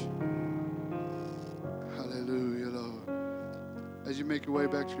much. Hallelujah, Lord. As you make your way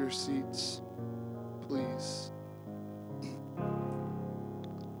back to your seats, please.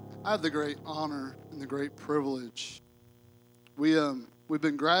 I have the great honor and the great privilege. We've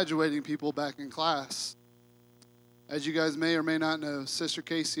been graduating people back in class. As you guys may or may not know, Sister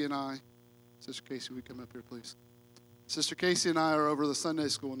Casey and I, Sister Casey, will you come up here, please? Sister Casey and I are over the Sunday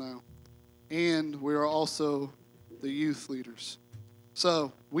school now, and we are also the youth leaders.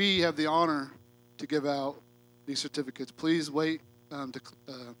 So we have the honor to give out these certificates. Please wait to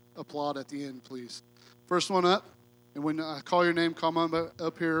applaud at the end, please. First one up, and when I call your name, come on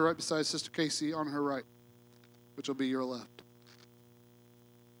up here right beside Sister Casey on her right, which will be your left.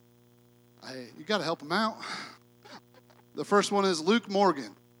 Hey, you got to help them out. The first one is Luke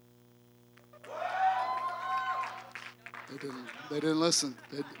Morgan. They didn't listen.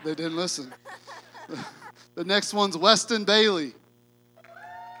 They didn't listen. The next one's Weston Bailey.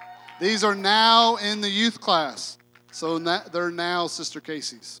 These are now in the youth class. So they're now Sister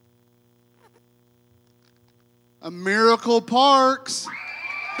Casey's. A Miracle Parks.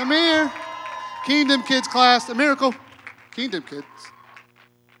 Come here. Kingdom Kids class. A Miracle. Kingdom Kids.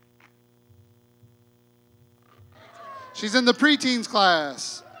 She's in the preteens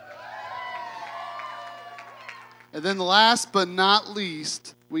class. And then last but not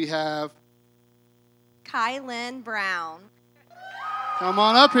least, we have Kylan Brown. Come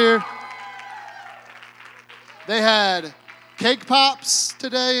on up here. They had cake pops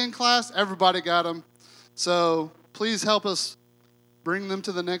today in class. Everybody got them. So please help us bring them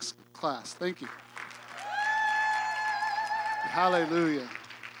to the next class. Thank you. Hallelujah.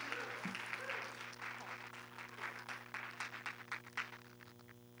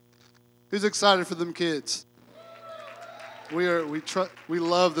 Who's excited for them kids? We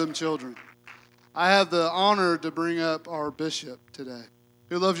love them children. I have the honor to bring up our bishop today.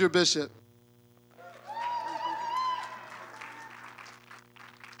 Who loves your bishop?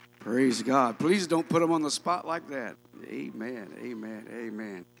 Praise God. Please don't put them on the spot like that. Amen, amen,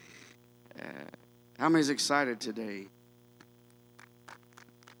 amen. How many's excited today?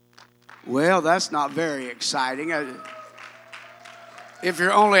 Well, that's not very exciting. If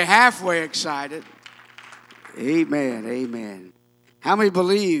you're only halfway excited, amen, amen. How many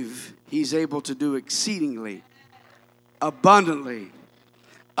believe he's able to do exceedingly, abundantly,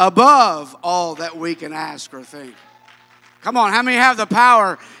 above all that we can ask or think? Come on, how many have the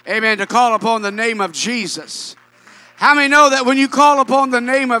power, amen, to call upon the name of Jesus? How many know that when you call upon the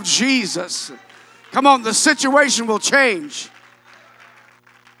name of Jesus, come on, the situation will change?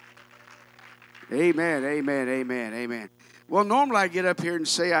 Amen, amen, amen, amen. Well, normally I get up here and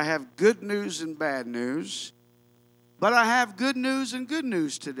say I have good news and bad news, but I have good news and good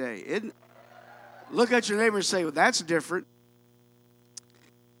news today. Look at your neighbor and say, well, that's different.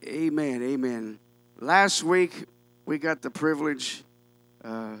 Amen, amen. Last week, we got the privilege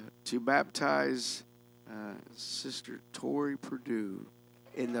to baptize Sister Tori Purdue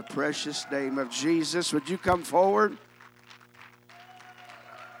in the precious name of Jesus. Would you come forward?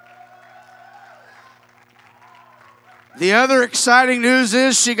 The other exciting news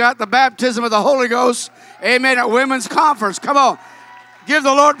is she got the baptism of the Holy Ghost, amen, at Women's Conference. Come on, give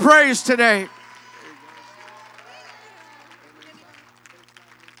the Lord praise today.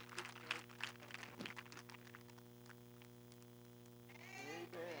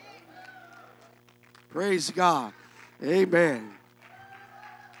 Praise God. Amen.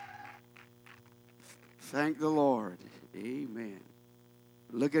 Thank the Lord. Amen.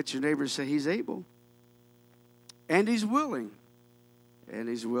 Look at your neighbor and say, He's able. And He's willing. And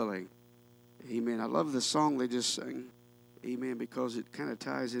He's willing. Amen. I love the song they just sang. Amen. Because it kind of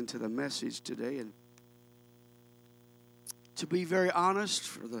ties into the message today. And to be very honest,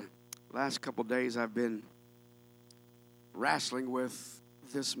 for the last couple of days I've been wrestling with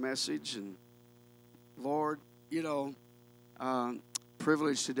this message. And Lord, you know,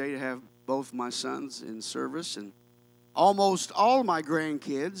 privileged today to have both my sons in service and almost all my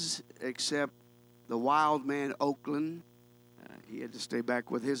grandkids except the wild man Oakland. He had to stay back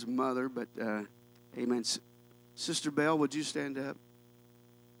with his mother, but amen. Sister Belle, would you stand up?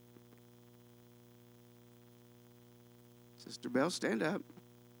 Sister Belle, stand up.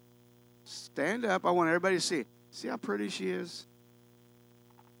 Stand up. I want everybody to see it. See how pretty she is?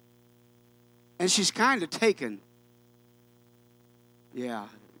 And she's kind of taken. Yeah.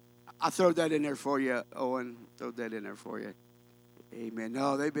 I throw that in there for you, Owen. Throw that in there for you. Amen.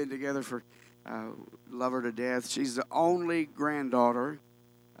 No, they've been together for, love her to death. She's the only granddaughter.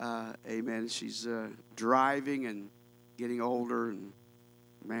 Amen. She's driving and getting older. And,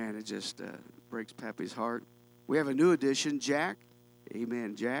 man, it just breaks Pappy's heart. We have a new addition, Jack.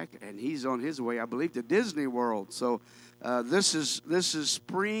 Amen, Jack. And he's on his way, I believe, to Disney World. So this is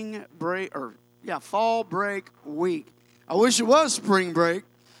spring break, or fall break week. I wish it was spring break.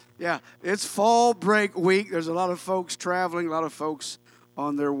 Yeah, it's fall break week. There's a lot of folks traveling, a lot of folks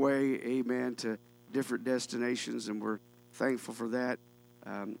on their way, amen, to different destinations, and we're thankful for that.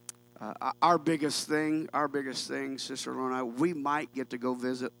 Our biggest thing, Sister Laura and I, we might get to go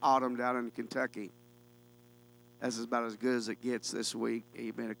visit Autumn down in Kentucky. That's about as good as it gets this week,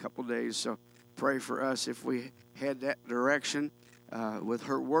 amen, a couple days. So pray for us if we head that direction. With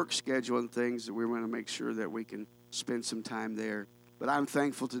her work schedule and things, we want to make sure that we can spend some time there. But I'm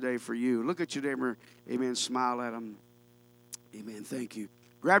thankful today for you. Look at your neighbor, amen, smile at him. Amen, thank you.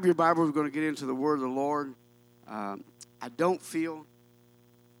 Grab your Bible, we're going to get into the word of the Lord. I don't feel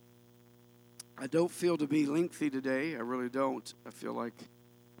to be lengthy today. I really don't. I feel like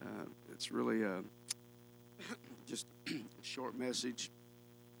it's really just a short message.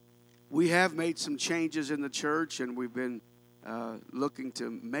 We have made some changes in the church, and we've been looking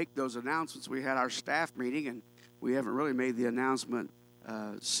to make those announcements. We had our staff meeting, and we haven't really made the announcement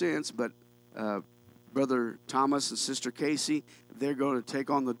since, but Brother Thomas and Sister Casey, they're going to take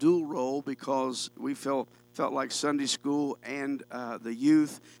on the dual role because we felt like Sunday school and the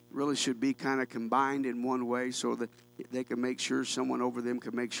youth really should be kind of combined in one way so that they can make sure someone over them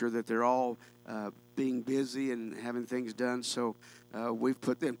can make sure that they're all being busy and having things done. So we've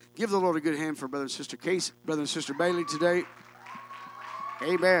put them. Give the Lord a good hand for Brother and Sister Casey, Brother and Sister Bailey today.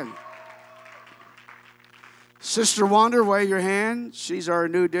 Amen. Sister Wanda, wave your hand. She's our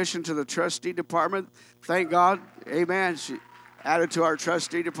new addition to the trustee department. Thank God. Amen. She added to our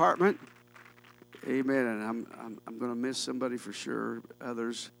trustee department. Amen. And I'm going to miss somebody for sure.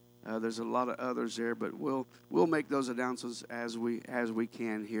 Others, there's a lot of others there, but we'll make those announcements as we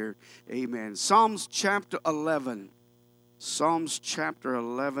can here. Amen. Psalms chapter 11. Psalms chapter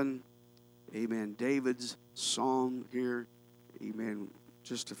 11. Amen. David's psalm here. Amen.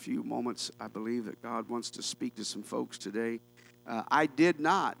 Just a few moments, I believe that God wants to speak to some folks today. I did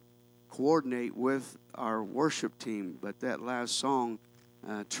not coordinate with our worship team, but that last song,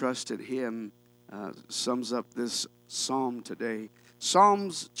 Trusted Him, sums up this psalm today.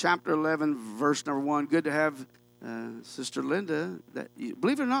 Psalms chapter 11, verse number 1. Good to have Sister Linda.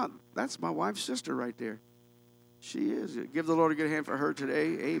 Believe it or not, that's my wife's sister right there. She is. Give the Lord a good hand for her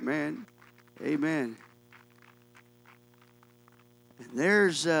today. Amen. Amen. And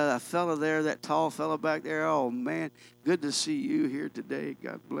there's a fellow there, that tall fellow back there. Oh, man, good to see you here today.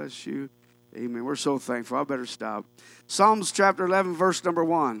 God bless you. Amen. We're so thankful. I better stop. Psalms chapter 11, verse number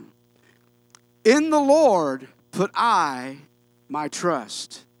 1. In the Lord put I my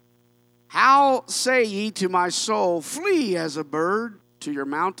trust. How say ye to my soul, flee as a bird to your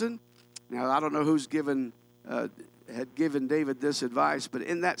mountain? Now, I don't know who's had given David this advice, but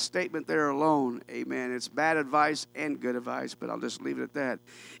in that statement there alone, amen, it's bad advice and good advice, but I'll just leave it at that.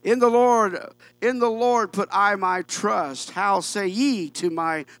 In the Lord put I my trust. How say ye to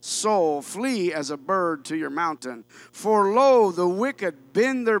my soul, flee as a bird to your mountain? For lo, the wicked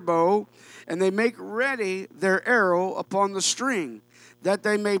bend their bow, and they make ready their arrow upon the string, that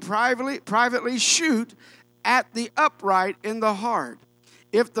they may privately shoot at the upright in the heart.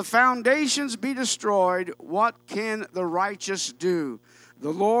 If the foundations be destroyed, what can the righteous do?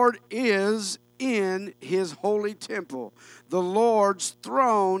 The Lord is in his holy temple. The Lord's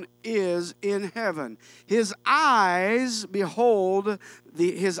throne is in heaven. His eyes behold,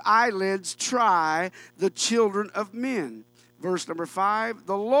 his eyelids try the children of men. Verse number 5,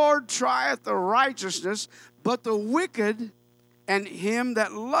 the Lord trieth the righteousness, but the wicked and him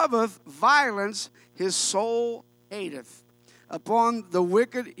that loveth violence his soul hateth. Upon the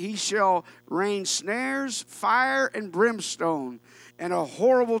wicked he shall rain snares, fire, and brimstone, and a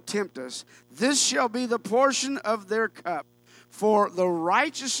horrible tempest. This shall be the portion of their cup. For the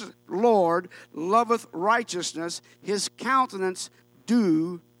righteous Lord loveth righteousness, his countenance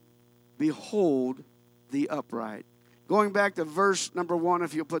do behold the upright. Going back to verse number 1,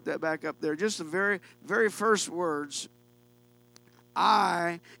 if you'll put that back up there, just the very, very first words.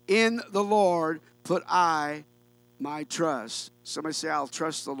 I, in the Lord, put I my trust. Somebody say, I'll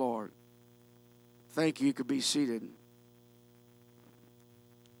trust the Lord. Thank you. You could be seated.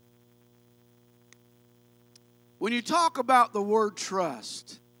 When you talk about the word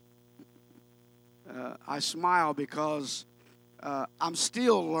trust, I smile because I'm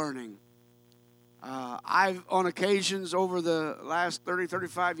still learning. I've, on occasions over the last 30,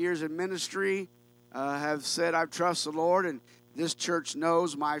 35 years in ministry, have said I trust the Lord, and this church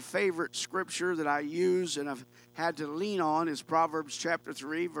knows my favorite scripture that I use and I've had to lean on is Proverbs chapter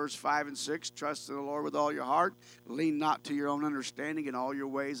 3, verse 5 and 6. Trust in the Lord with all your heart. Lean not to your own understanding. In all your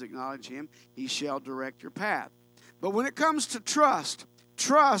ways acknowledge him. He shall direct your path. But when it comes to trust,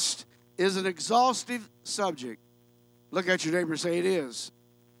 trust is an exhaustive subject. Look at your neighbor and say, it is.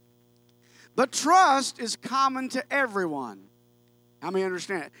 But trust is common to everyone. How many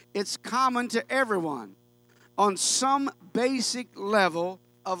understand it? It's common to everyone on some basic level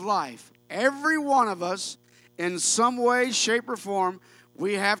of life. Every one of us, in some way, shape, or form,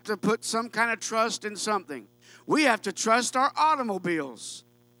 we have to put some kind of trust in something. We have to trust our automobiles.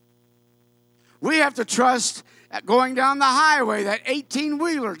 We have to trust at going down the highway, that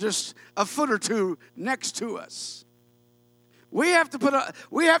 18-wheeler just a foot or two next to us. We have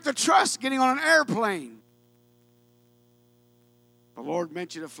to trust getting on an airplane. The Lord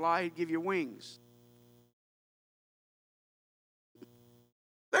meant you to fly, he'd give you wings.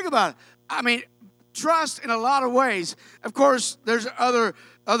 Think about it. I mean, trust in a lot of ways. Of course, there's other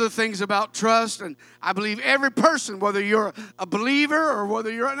things about trust, and I believe every person, whether you're a believer or whether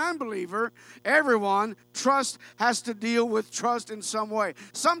you're an unbeliever, everyone, trust has to deal with trust in some way.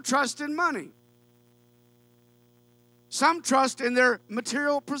 Some trust in money. Some trust in their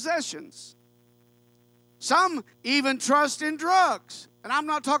material possessions. Some even trust in drugs. And I'm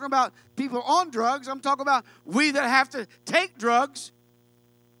not talking about people on drugs. I'm talking about we that have to take drugs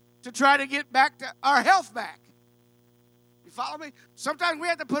to try to get back to our health back. You follow me? Sometimes we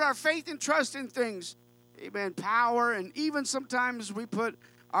have to put our faith and trust in things. Amen. Power, and even sometimes we put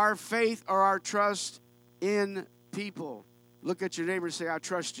our faith or our trust in people. Look at your neighbor and say, I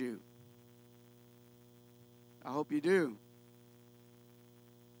trust you. I hope you do.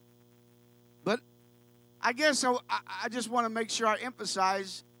 But I guess I just want to make sure I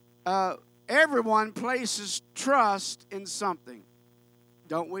emphasize everyone places trust in something.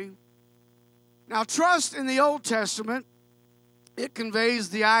 Don't we? Now, trust in the Old Testament, it conveys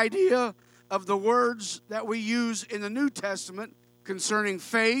the idea of the words that we use in the New Testament concerning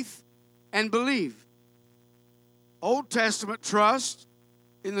faith and belief. Old Testament trust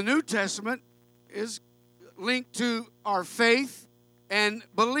in the New Testament is linked to our faith and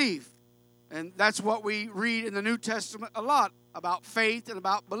belief. And that's what we read in the New Testament a lot, about faith and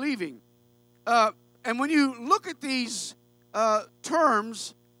about believing. And when you look at these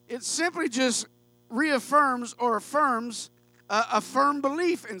terms, it simply just reaffirms or affirms a firm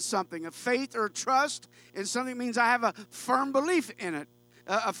belief in something. A faith or a trust in something means I have a firm belief in it.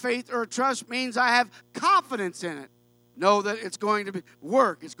 A faith or a trust means I have confidence in it. Know that it's going to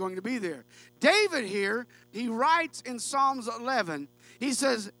work. It's going to be there. David here, he writes in Psalms 11, he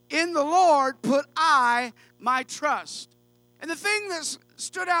says, in the Lord put I my trust. And the thing that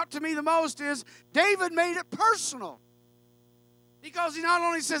stood out to me the most is David made it personal. Because he not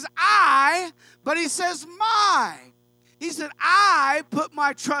only says I, but he says my. He said, I put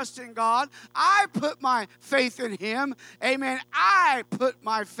my trust in God. I put my faith in Him. Amen. I put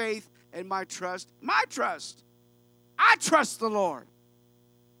my faith and my trust. My trust. I trust the Lord.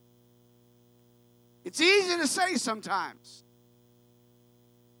 It's easy to say sometimes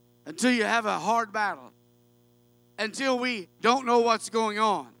until you have a hard battle, until we don't know what's going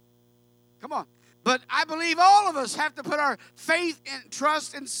on. Come on. But I believe all of us have to put our faith and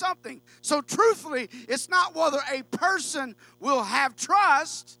trust in something. So truthfully, it's not whether a person will have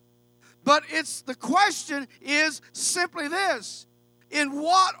trust, but it's the question is simply this: in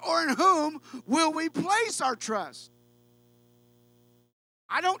what or in whom will we place our trust?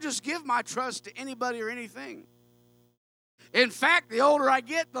 I don't just give my trust to anybody or anything. In fact, the older I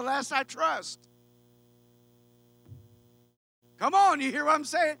get, the less I trust. Come on, you hear what I'm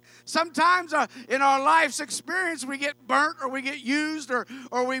saying? Sometimes in our life's experience, we get burnt or we get used or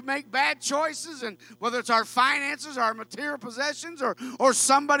we make bad choices, and whether it's our finances, our material possessions, or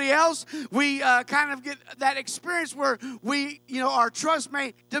somebody else, we kind of get that experience where our trust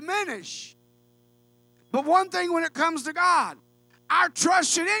may diminish. But one thing when it comes to God, our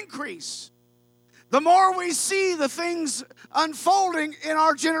trust should increase. The more we see the things unfolding in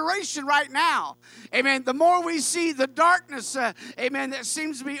our generation right now, amen, the more we see the darkness, amen, that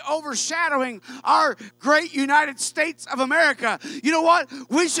seems to be overshadowing our great United States of America. You know what?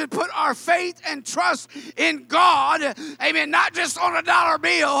 We should put our faith and trust in God, amen, not just on a dollar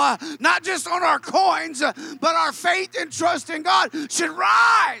bill, not just on our coins, but our faith and trust in God should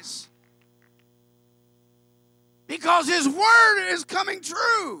rise. Because His Word is coming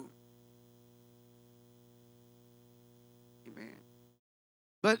true.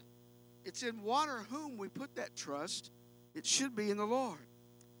 But it's in what or whom we put that trust. It should be in the Lord.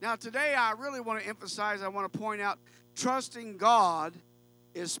 Now, today I really want to emphasize, I want to point out, trusting God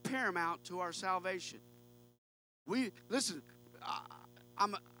is paramount to our salvation. There's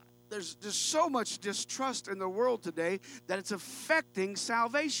just so much distrust in the world today that it's affecting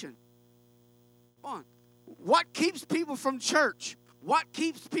salvation. Come on. What keeps people from church? What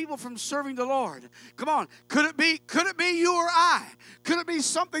keeps people from serving the Lord? Come on. Could it be you or I? Could it be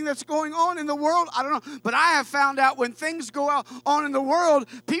something that's going on in the world? I don't know. But I have found out when things go on in the world,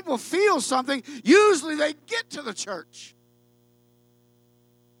 people feel something. Usually they get to the church.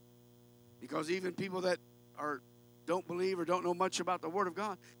 Because even people that don't believe or don't know much about the Word of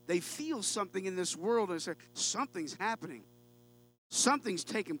God, they feel something in this world and say, something's happening. Something's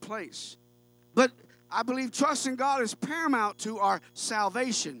taking place. But I believe trusting God is paramount to our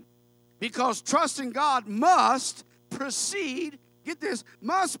salvation, because trusting God must precede, get this,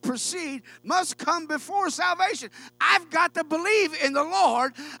 must come before salvation. I've got to believe in the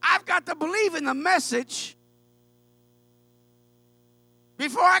Lord. I've got to believe in the message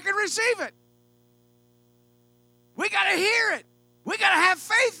before I can receive it. We got to hear it. We got to have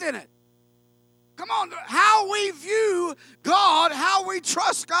faith in it. Come on, how we view God, how we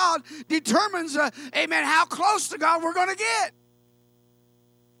trust God determines, amen, how close to God we're going to get.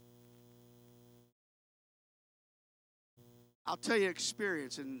 I'll tell you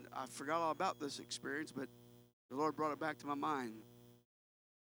experience, and I forgot all about this experience, but the Lord brought it back to my mind.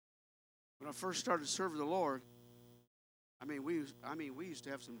 When I first started serving the Lord, we used to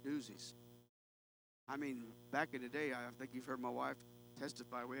have some doozies. Back in the day, I think you've heard my wife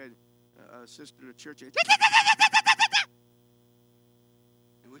testify. We had a sister in the church. And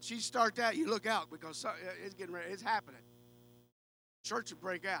when she starts that, you look out, because it's getting ready. It's happening. Church will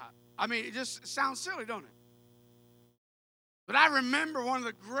break out. It just sounds silly, don't it? But I remember one of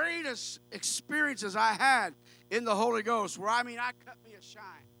the greatest experiences I had in the Holy Ghost, where I cut me a shine.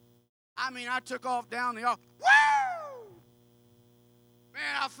 I took off down the altar. Woo!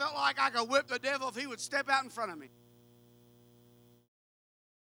 Man, I felt like I could whip the devil if he would step out in front of me.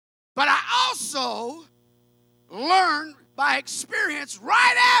 But I also learned by experience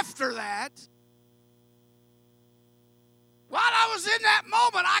right after that, while I was in that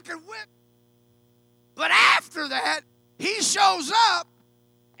moment, I could whip. But after that, He shows up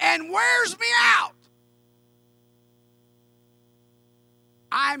and wears me out.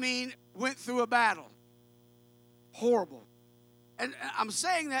 Went through a battle. Horrible. And I'm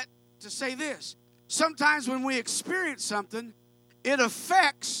saying that to say this. Sometimes when we experience something, it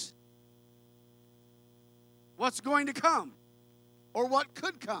affects what's going to come or what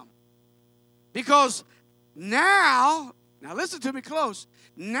could come. Because now listen to me close.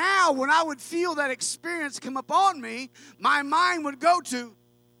 Now, when I would feel that experience come upon me, my mind would go to,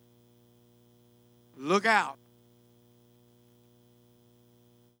 look out.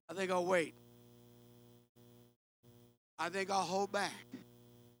 I think I'll wait. I think I'll hold back.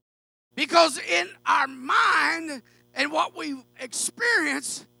 Because in our mind, and what we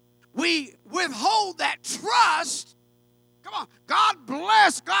experience, we withhold that trust. Come on, God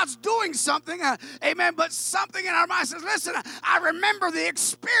bless, God's doing something, amen, but something in our mind says, listen, I remember the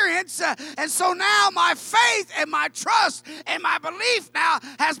experience, and so now my faith and my trust and my belief now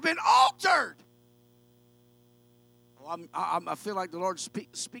has been altered. Oh, I feel like the Lord's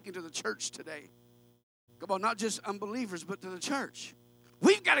speaking to the church today. Come on, not just unbelievers, but to the church.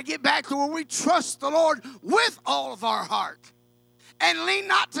 We've got to get back to where we trust the Lord with all of our heart. And lean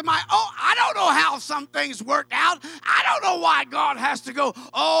not to my own. I don't know how some things worked out. I don't know why God has to go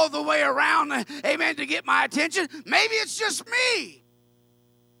all the way around, amen, to get my attention. Maybe it's just me.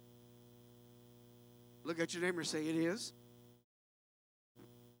 Look at your neighbor and say, it is.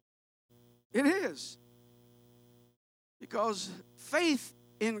 It is. Because faith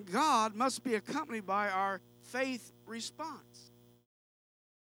in God must be accompanied by our faith response.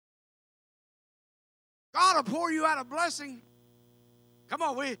 God will pour you out a blessing. Come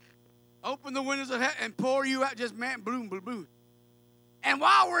on, we open the windows of heaven and pour you out, just man, boom, boom, boom. And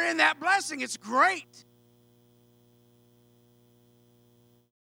while we're in that blessing, it's great.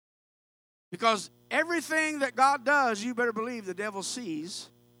 Because everything that God does, you better believe the devil sees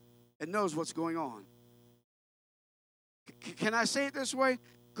and knows what's going on. Can I say it this way?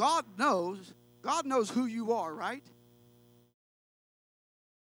 God knows who you are, right?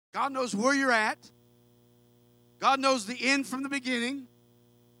 God knows where you're at. God knows the end from the beginning.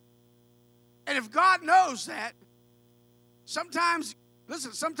 And if God knows that, sometimes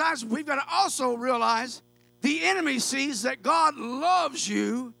we've got to also realize the enemy sees that God loves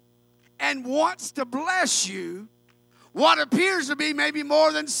you and wants to bless you what appears to be maybe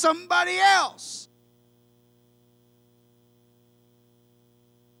more than somebody else.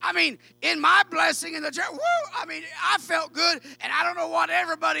 I mean, in my blessing in the church, I felt good, and I don't know what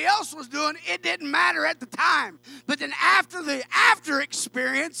everybody else was doing. It didn't matter at the time. But then after the after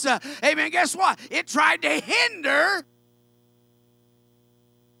experience, amen, guess what? It tried to hinder.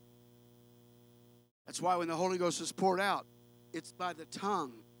 That's why when the Holy Ghost is poured out, it's by the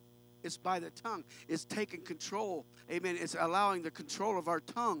tongue. It's by the tongue. It's taking control. Amen. It's allowing the control of our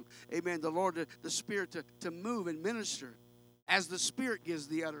tongue. Amen. The Lord, the Spirit to move and minister as the Spirit gives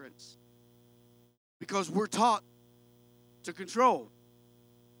the utterance. Because we're taught to control.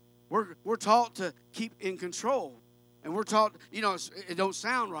 We're taught to keep in control. And we're taught, it don't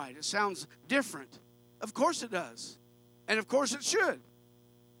sound right. It sounds different. Of course it does. And of course it should.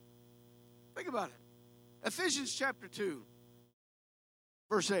 Think about it. Ephesians chapter 2,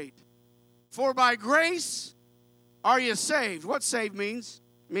 verse 8. For by grace are you saved. What saved means?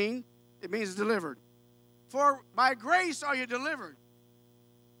 It means delivered. For by grace are you delivered.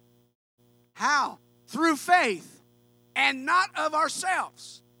 How? Through faith, and not of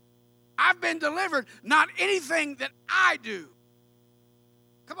ourselves. I've been delivered, not anything that I do.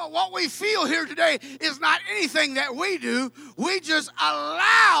 Come on, what we feel here today is not anything that we do. We just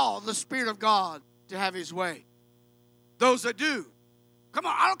allow the Spirit of God to have His way. Those that do. Come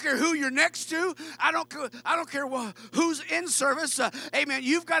on, I don't care who you're next to. I don't care who's in service. Amen.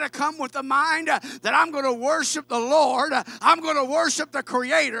 You've got to come with the mind that I'm going to worship the Lord. I'm going to worship the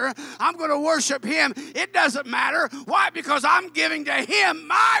Creator. I'm going to worship Him. It doesn't matter. Why? Because I'm giving to Him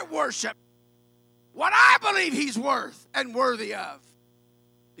my worship. What I believe He's worth and worthy of.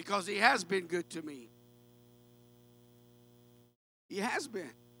 Because He has been good to me. He has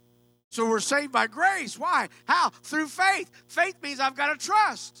been. So we're saved by grace. Why? How? Through faith. Faith means I've got to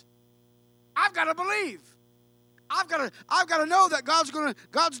trust. I've got to believe. I've got to know that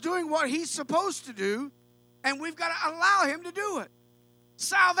God's doing what He's supposed to do, and we've got to allow Him to do it.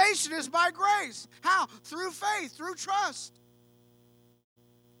 Salvation is by grace. How? Through faith, through trust.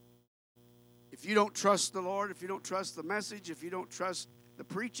 If you don't trust the Lord, if you don't trust the message, if you don't trust the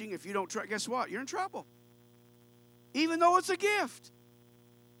preaching, if you don't trust, guess what? You're in trouble. Even though it's a gift.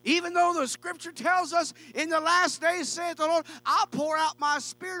 Even though the Scripture tells us in the last days, saith the Lord, I'll pour out my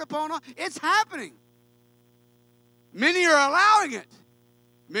Spirit upon all. It's happening. Many are allowing it.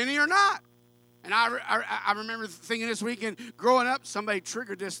 Many are not. And I remember thinking this weekend, growing up, somebody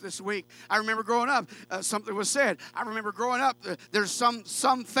triggered this week. I remember growing up, something was said. I remember growing up, there's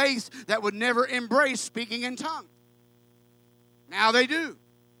some faiths that would never embrace speaking in tongues. Now they do.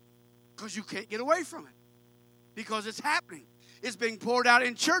 Because you can't get away from it. Because it's happening. It's being poured out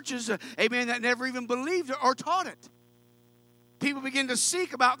in churches, amen, that never even believed it or taught it. People begin to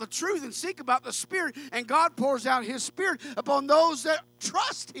seek about the truth and seek about the Spirit, and God pours out His Spirit upon those that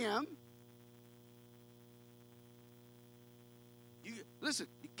trust Him. Listen,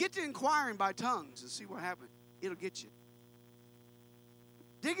 get to inquiring by tongues and see what happens. It'll get you.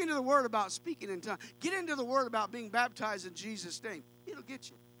 Dig into the Word about speaking in tongues. Get into the Word about being baptized in Jesus' name. It'll get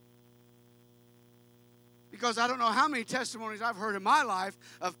you. Because I don't know how many testimonies I've heard in my life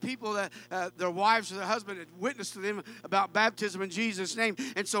of people that their wives or their husband had witnessed to them about baptism in Jesus' name.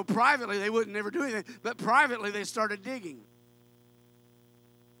 And so privately, they wouldn't never do anything. But privately, they started digging.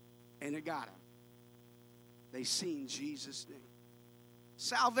 And it got them. They seen Jesus' name.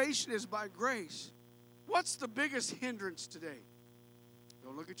 Salvation is by grace. What's the biggest hindrance today?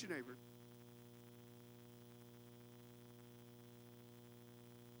 Don't look at your neighbor.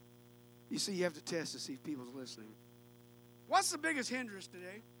 You see, you have to test to see if people's listening. What's the biggest hindrance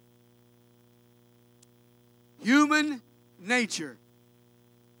today? Human nature.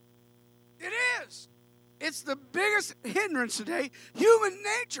 It is. It's the biggest hindrance today. Human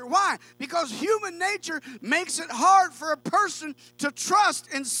nature. Why? Because human nature makes it hard for a person to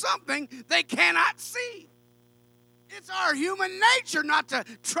trust in something they cannot see. It's our human nature not to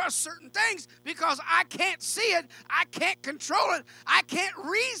trust certain things because I can't see it, I can't control it, I can't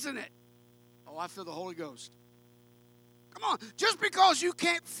reason it. Oh, I feel the Holy Ghost. Come on, just because you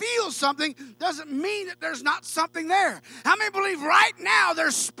can't feel something doesn't mean that there's not something there. How many believe right now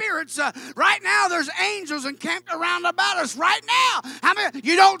there's spirits, right now there's angels encamped around about us right now? How many,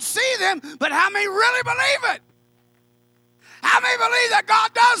 you don't see them, but how many really believe it? How many believe that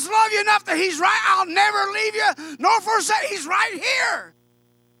God does love you enough that He's right? I'll never leave you nor forsake. He's right here.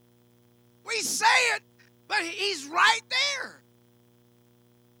 We say it, but He's right there.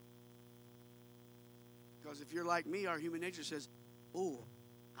 Because if you're like me, our human nature says, oh,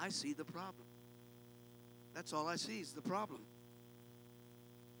 I see the problem. That's all I see is the problem.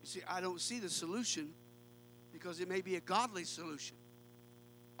 You see, I don't see the solution because it may be a godly solution.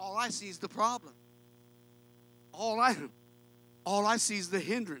 All I see is the problem. All I see is the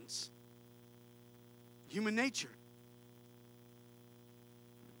hindrance. Human nature.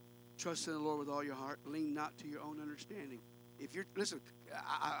 Trust in the Lord with all your heart. Lean not to your own understanding. If you're, listen,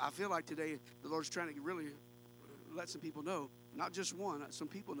 I feel like today the Lord's trying to really let some people know, not just one, some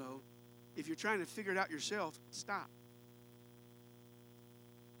people know, if you're trying to figure it out yourself, stop.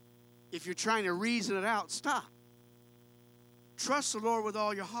 If you're trying to reason it out, stop. Trust the Lord with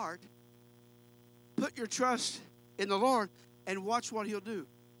all your heart. Put your trust in the Lord and watch what He'll do.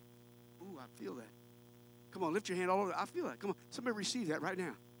 Ooh, I feel that. Come on, lift your hand all over. I feel that. Come on, somebody receive that right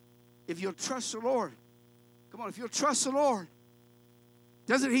now. If you'll trust the Lord, come on, if you'll trust the Lord,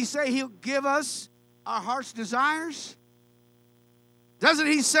 doesn't He say He'll give us our heart's desires? Doesn't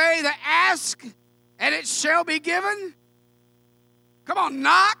He say that ask and it shall be given? Come on,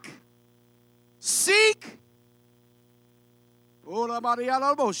 knock, seek. Hallelujah.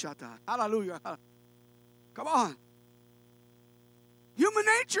 Come on. Human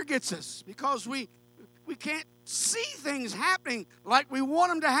nature gets us because we can't see things happening like we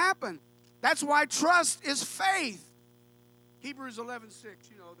want them to happen. That's why trust is faith. Hebrews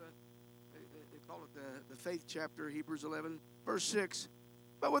 11:6, you know, they call it the faith chapter, Hebrews 11, verse 6.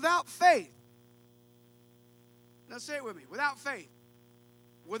 But without faith, now say it with me, without faith,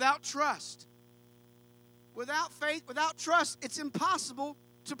 without trust, without faith, without trust, it's impossible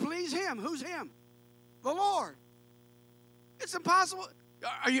to please Him. Who's Him? The Lord. It's impossible.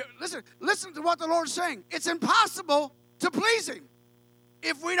 Listen to what the Lord's saying. It's impossible to please Him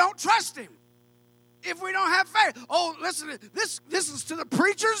if we don't trust Him, if we don't have faith. Oh, listen, this is to the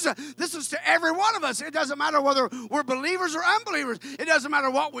preachers. This is to every one of us. It doesn't matter whether we're believers or unbelievers. It doesn't matter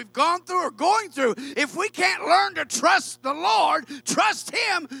what we've gone through or going through. If we can't learn to trust the Lord, trust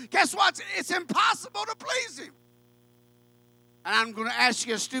Him, guess what? It's impossible to please Him. And I'm going to ask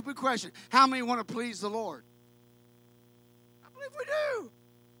you a stupid question. How many want to please the Lord? I believe we do.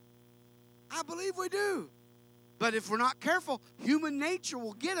 I believe we do. But if we're not careful, human nature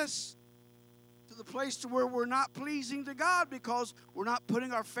will get us to the place to where we're not pleasing to God because we're not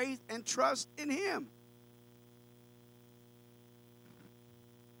putting our faith and trust in Him.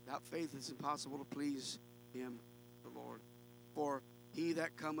 Without faith, it's impossible to please Him, the Lord. For he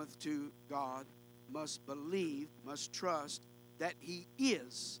that cometh to God must believe, must trust that He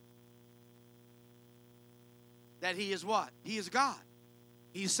is. That He is what? He is God.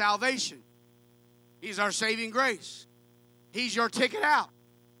 He's salvation. He's our saving grace. He's your ticket out.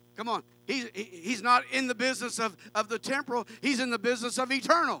 Come on. He's not in the business of the temporal. He's in the business of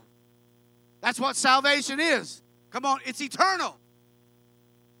eternal. That's what salvation is. Come on. It's eternal.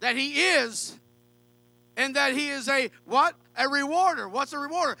 That He is, and that He is a what? A rewarder. What's a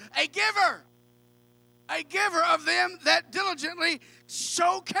rewarder? A giver. A giver of them that diligently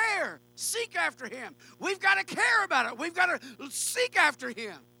show care. Seek after Him. We've got to care about it. We've got to seek after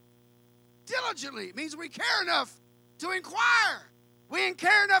Him. Diligently. It means we care enough to inquire. We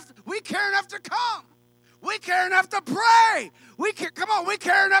care enough to come. We care enough to pray. We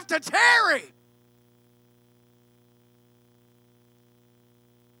care enough to tarry.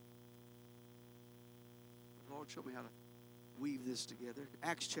 Lord, show me how to weave this together.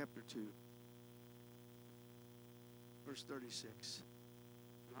 Acts chapter 2, verse 36.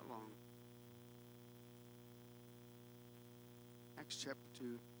 Not long. Acts chapter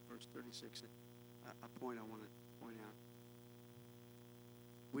 2, verse 36. A point I want to point out.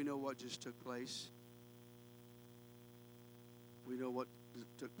 We know what just took place. We know what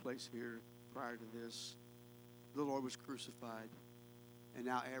took place here prior to this. The Lord was crucified. And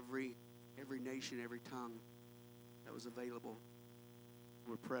now every nation, every tongue that was available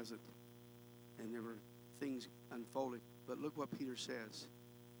were present. And there were things unfolding. But look what Peter says.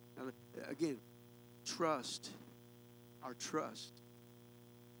 Now, again, trust. Our trust.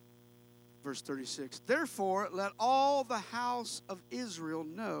 Verse 36. Therefore, let all the house of Israel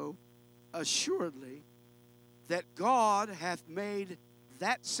know assuredly that God hath made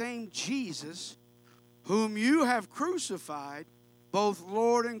that same Jesus, whom you have crucified, both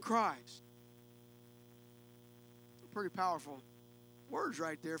Lord and Christ. Pretty powerful words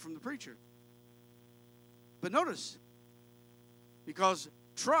right there from the preacher. But notice, because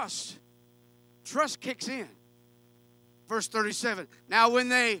trust kicks in. Verse 37. Now when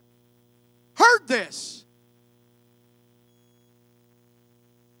they heard this,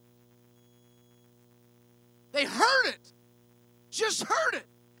 they heard it. Just heard it.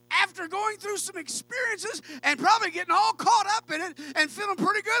 After going through some experiences and probably getting all caught up in it and feeling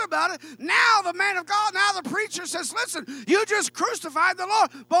pretty good about it, now the man of God, now the preacher says, listen, you just crucified the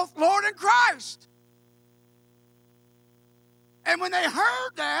Lord, both Lord and Christ. And when they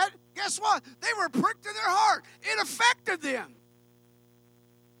heard that, guess what? They were pricked in their heart. It affected them.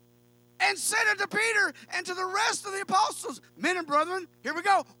 And said unto Peter and to the rest of the apostles, men and brethren, here we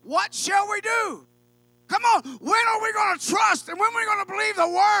go. What shall we do? Come on, when are we going to trust and when are we going to believe the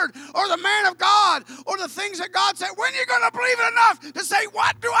word or the man of God or the things that God said? When are you going to believe it enough to say,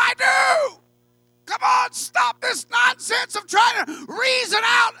 what do I do? Come on, stop this nonsense of trying to reason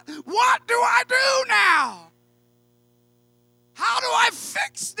out, what do I do now? How do I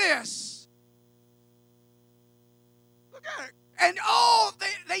fix this? Look at it. And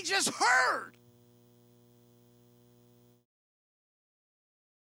they just heard.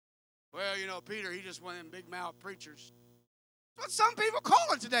 Well, you know, Peter, he just one of them big-mouth preachers. That's what some people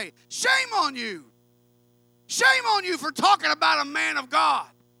call it today. Shame on you. Shame on you for talking about a man of God.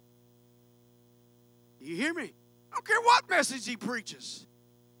 You hear me? I don't care what message he preaches.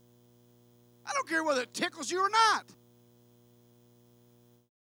 I don't care whether it tickles you or not.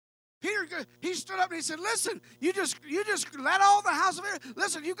 Peter, he stood up and he said, listen, you just let all the house of Israel,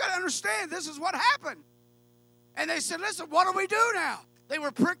 listen, you got to understand this is what happened. And they said, listen, what do we do now? They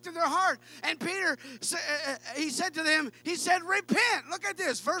were pricked in their heart. And Peter, he said to them, he said, repent. Look at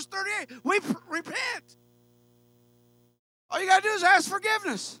this, verse 38. We repent. All you got to do is ask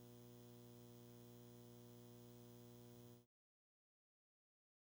forgiveness.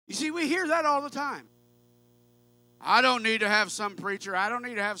 You see, we hear that all the time. I don't need to have some preacher. I don't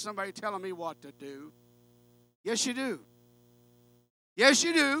need to have somebody telling me what to do. Yes, you do. Yes,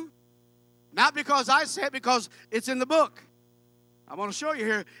 you do. Not because I say it, because it's in the book. I want to show you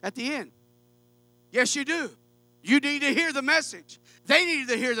here at the end. Yes, you do. You need to hear the message. They needed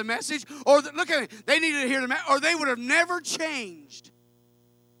to hear the message. Look at it. They needed to hear the message, or they would have never changed.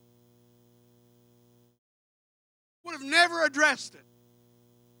 Would have never addressed it.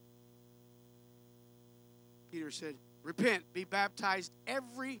 Peter said, repent, be baptized,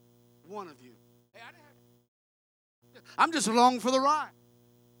 every one of you. Hey, I'm just along for the ride.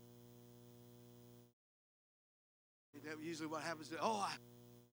 Usually what happens is,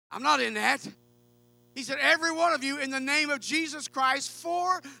 I'm not in that. He said, every one of you in the name of Jesus Christ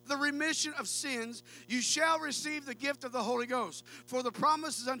for the remission of sins, you shall receive the gift of the Holy Ghost. For the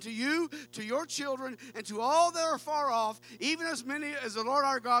promise is unto you, to your children, and to all that are far off, even as many as the Lord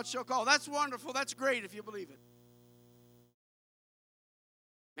our God shall call. That's wonderful. That's great if you believe it.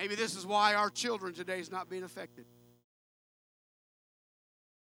 Maybe this is why our children today is not being affected.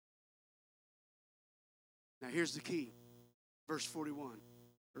 Now here's the key. Verse 41.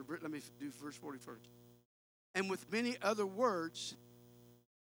 Or let me do verse 40 first. And with many other words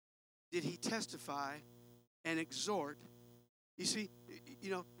did he testify and exhort. You see,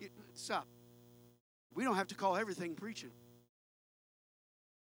 stop. We don't have to call everything preaching.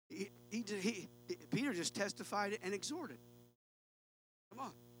 Peter just testified and exhorted. Come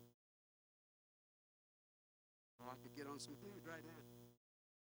on. Oh, I could get on some things right now.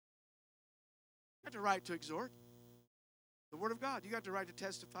 I have the right to exhort. The Word of God. You got the right to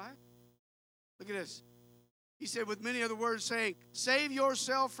testify. Look at this. He said, with many other words, saying, save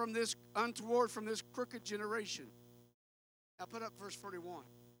yourself from this untoward, from this crooked generation. Now put up verse 41.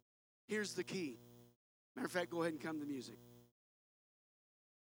 Here's the key. Matter of fact, go ahead and come to the music.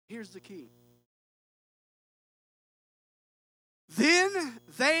 Here's the key. Then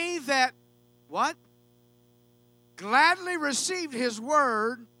they that, what? Gladly received his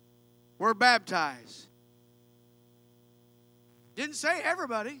word were baptized. Didn't say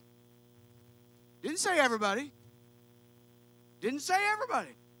everybody. Didn't say everybody. Didn't say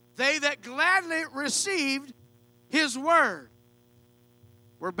everybody. They that gladly received his word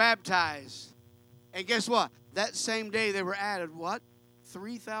were baptized. And guess what? That same day they were added, what?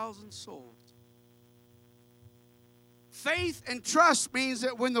 3,000 souls. Faith and trust means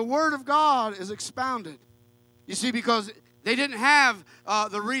that when the Word of God is expounded, you see, because they didn't have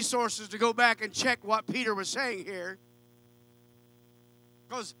the resources to go back and check what Peter was saying here,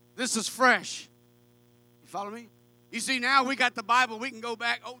 because this is fresh. You follow me? You see, now we got the Bible. We can go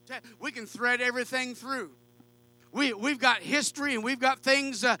back. We can thread everything through. We've got history and we've got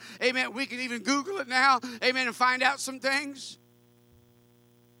things, amen. We can even Google it now, amen, and find out some things.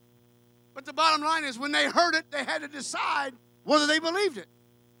 But the bottom line is when they heard it, they had to decide whether they believed it.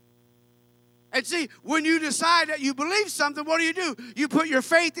 And see, when you decide that you believe something, what do? You put your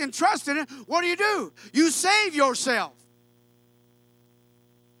faith and trust in it. What do? You save yourself.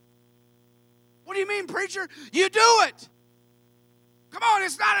 What do you mean, preacher? You do it. Come on,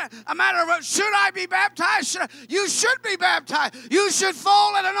 it's not a matter of should I be baptized? You should be baptized. You should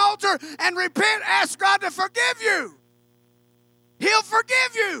fall at an altar and repent, ask God to forgive you. He'll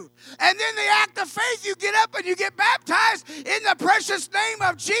forgive you. And then the act of faith, you get up and you get baptized in the precious name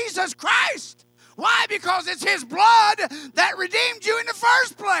of Jesus Christ. Why? Because it's His blood that redeemed you in the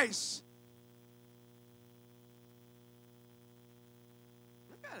first place.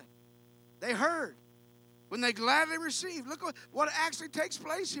 Look at it. They heard. When they gladly received. Look what actually takes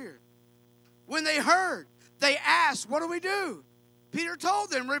place here. When they heard, they asked, what do? Peter told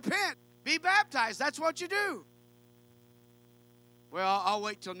them, repent, be baptized. That's what you do. Well, I'll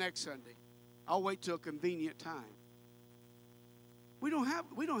wait till next Sunday. I'll wait till a convenient time. We don't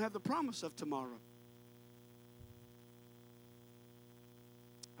have the promise of tomorrow.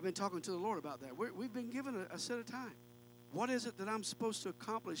 I've been talking to the Lord about that. We've been given a set of time. What is it that I'm supposed to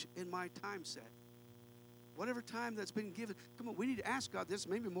accomplish in my time set? Whatever time that's been given. Come on, we need to ask God this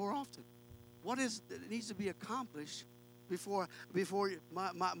maybe more often. What is it that needs to be accomplished before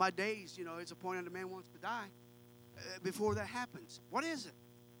my days, it's appointed a man wants to die. Before that happens. What is it?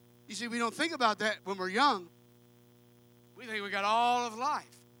 You see, we don't think about that when we're young. We think we got all of life.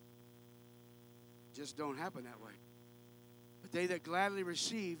 It just don't happen that way. But they that gladly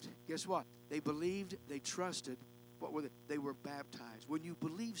received, guess what? They believed, they trusted. What were they? They were baptized. When you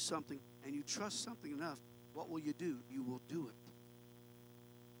believe something and you trust something enough, what will you do? You will do it.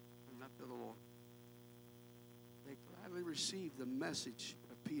 And up to the Lord. They gladly received the message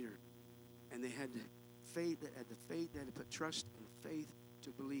of Peter, and they had faith, they had to put trust and faith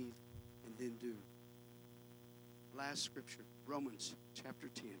to believe and then do. Last scripture, Romans chapter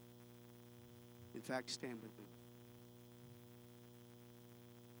 10. In fact, stand with me.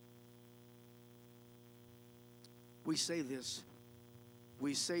 We say this,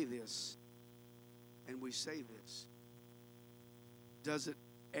 and we say this. Does it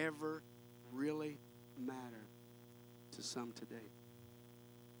ever really matter to some today?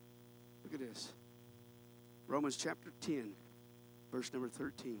 Look at this. Romans chapter 10, verse number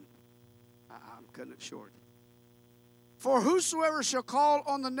 13. I'm cutting it short. For whosoever shall call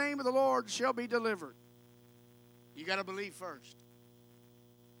on the name of the Lord shall be delivered. You got to believe first.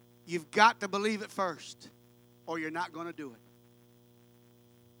 You've got to believe it first, or you're not going to do it.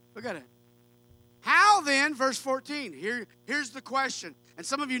 Look at it. How then, verse 14, here's the question. And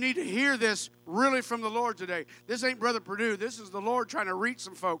some of you need to hear this really from the Lord today. This ain't Brother Perdue. This is the Lord trying to reach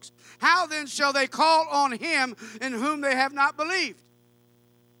some folks. How then shall they call on Him in whom they have not believed?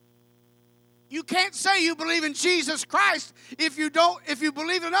 You can't say you believe in Jesus Christ if you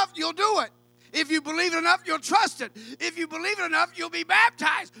believe enough, you'll do it. If you believe enough, you'll trust it. If you believe enough, you'll be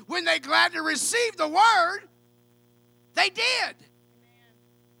baptized. When they gladly received the word, they did.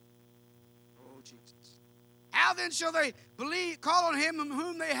 How then shall they call on Him in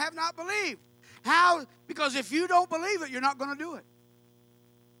whom they have not believed? How? Because if you don't believe it, you're not going to do it.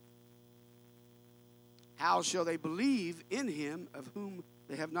 How shall they believe in Him of whom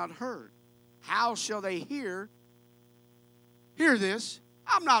they have not heard? How shall they hear? Hear this.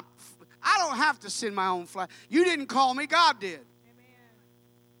 I don't have to send my own flag. You didn't call me, God did. Amen.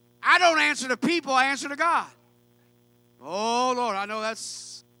 I don't answer to people, I answer to God. Oh, Lord, I know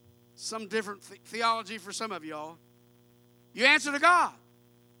that's some different theology for some of y'all. You answer to God.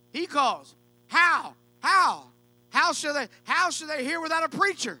 He calls. How? How should they hear without a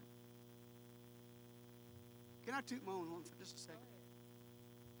preacher? Can I toot my own horn for just a second?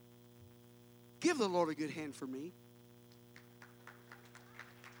 Give the Lord a good hand for me.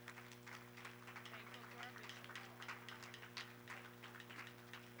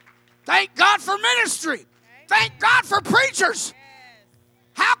 Thank God for ministry. Thank God for preachers.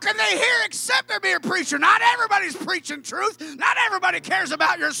 How can they hear except there be a preacher? Not everybody's preaching truth. Not everybody cares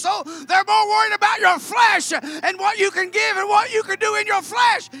about your soul. They're more worried about your flesh and what you can give and what you can do in your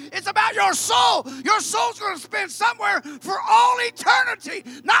flesh. It's about your soul. Your soul's going to spend somewhere for all eternity,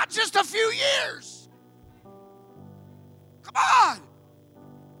 not just a few years. Come on.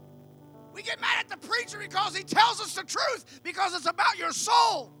 We get mad at the preacher because he tells us the truth, because it's about your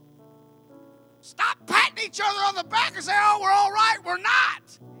soul. Stop patting each other on the back and say, oh, we're all right. We're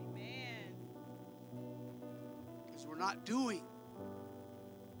not. Amen. Because we're not doing.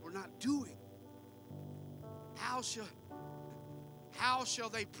 We're not doing. How shall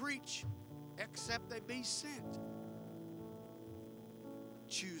they preach except they be sent?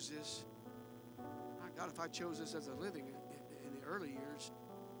 Choose this. My God, if I chose this as a living in the early years,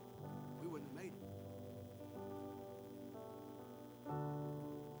 we wouldn't have made it.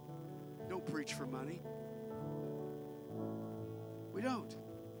 Don't preach for money. We don't.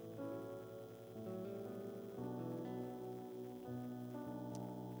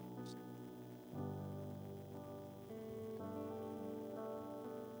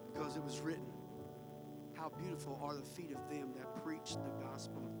 Because it was written, how beautiful are the feet of them that preach the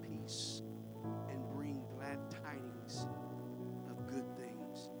gospel of peace and bring glad tidings of good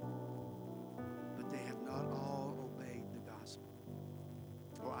things. But they have not all obeyed the gospel.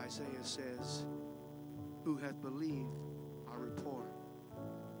 For Isaiah says, who hath believed our report?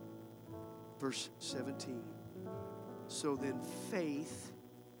 Verse 17. So then faith,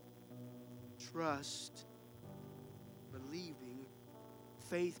 trust, believing,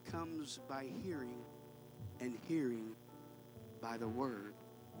 faith comes by hearing, and hearing by the word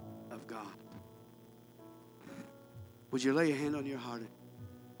of God. Would you lay a hand on your heart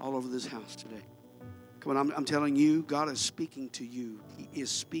all over this house today? Come on, I'm telling you, God is speaking to you. He is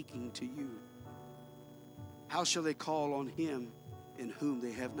speaking to you. How shall they call on him in whom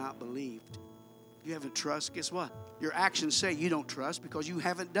they have not believed? You haven't trust, guess what? Your actions say you don't trust because you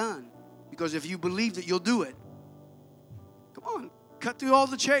haven't done. Because if you believe that, you'll do it. Come on, cut through all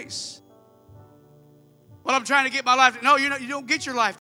the chase. Well, I'm trying to get my life. No, you don't get your life.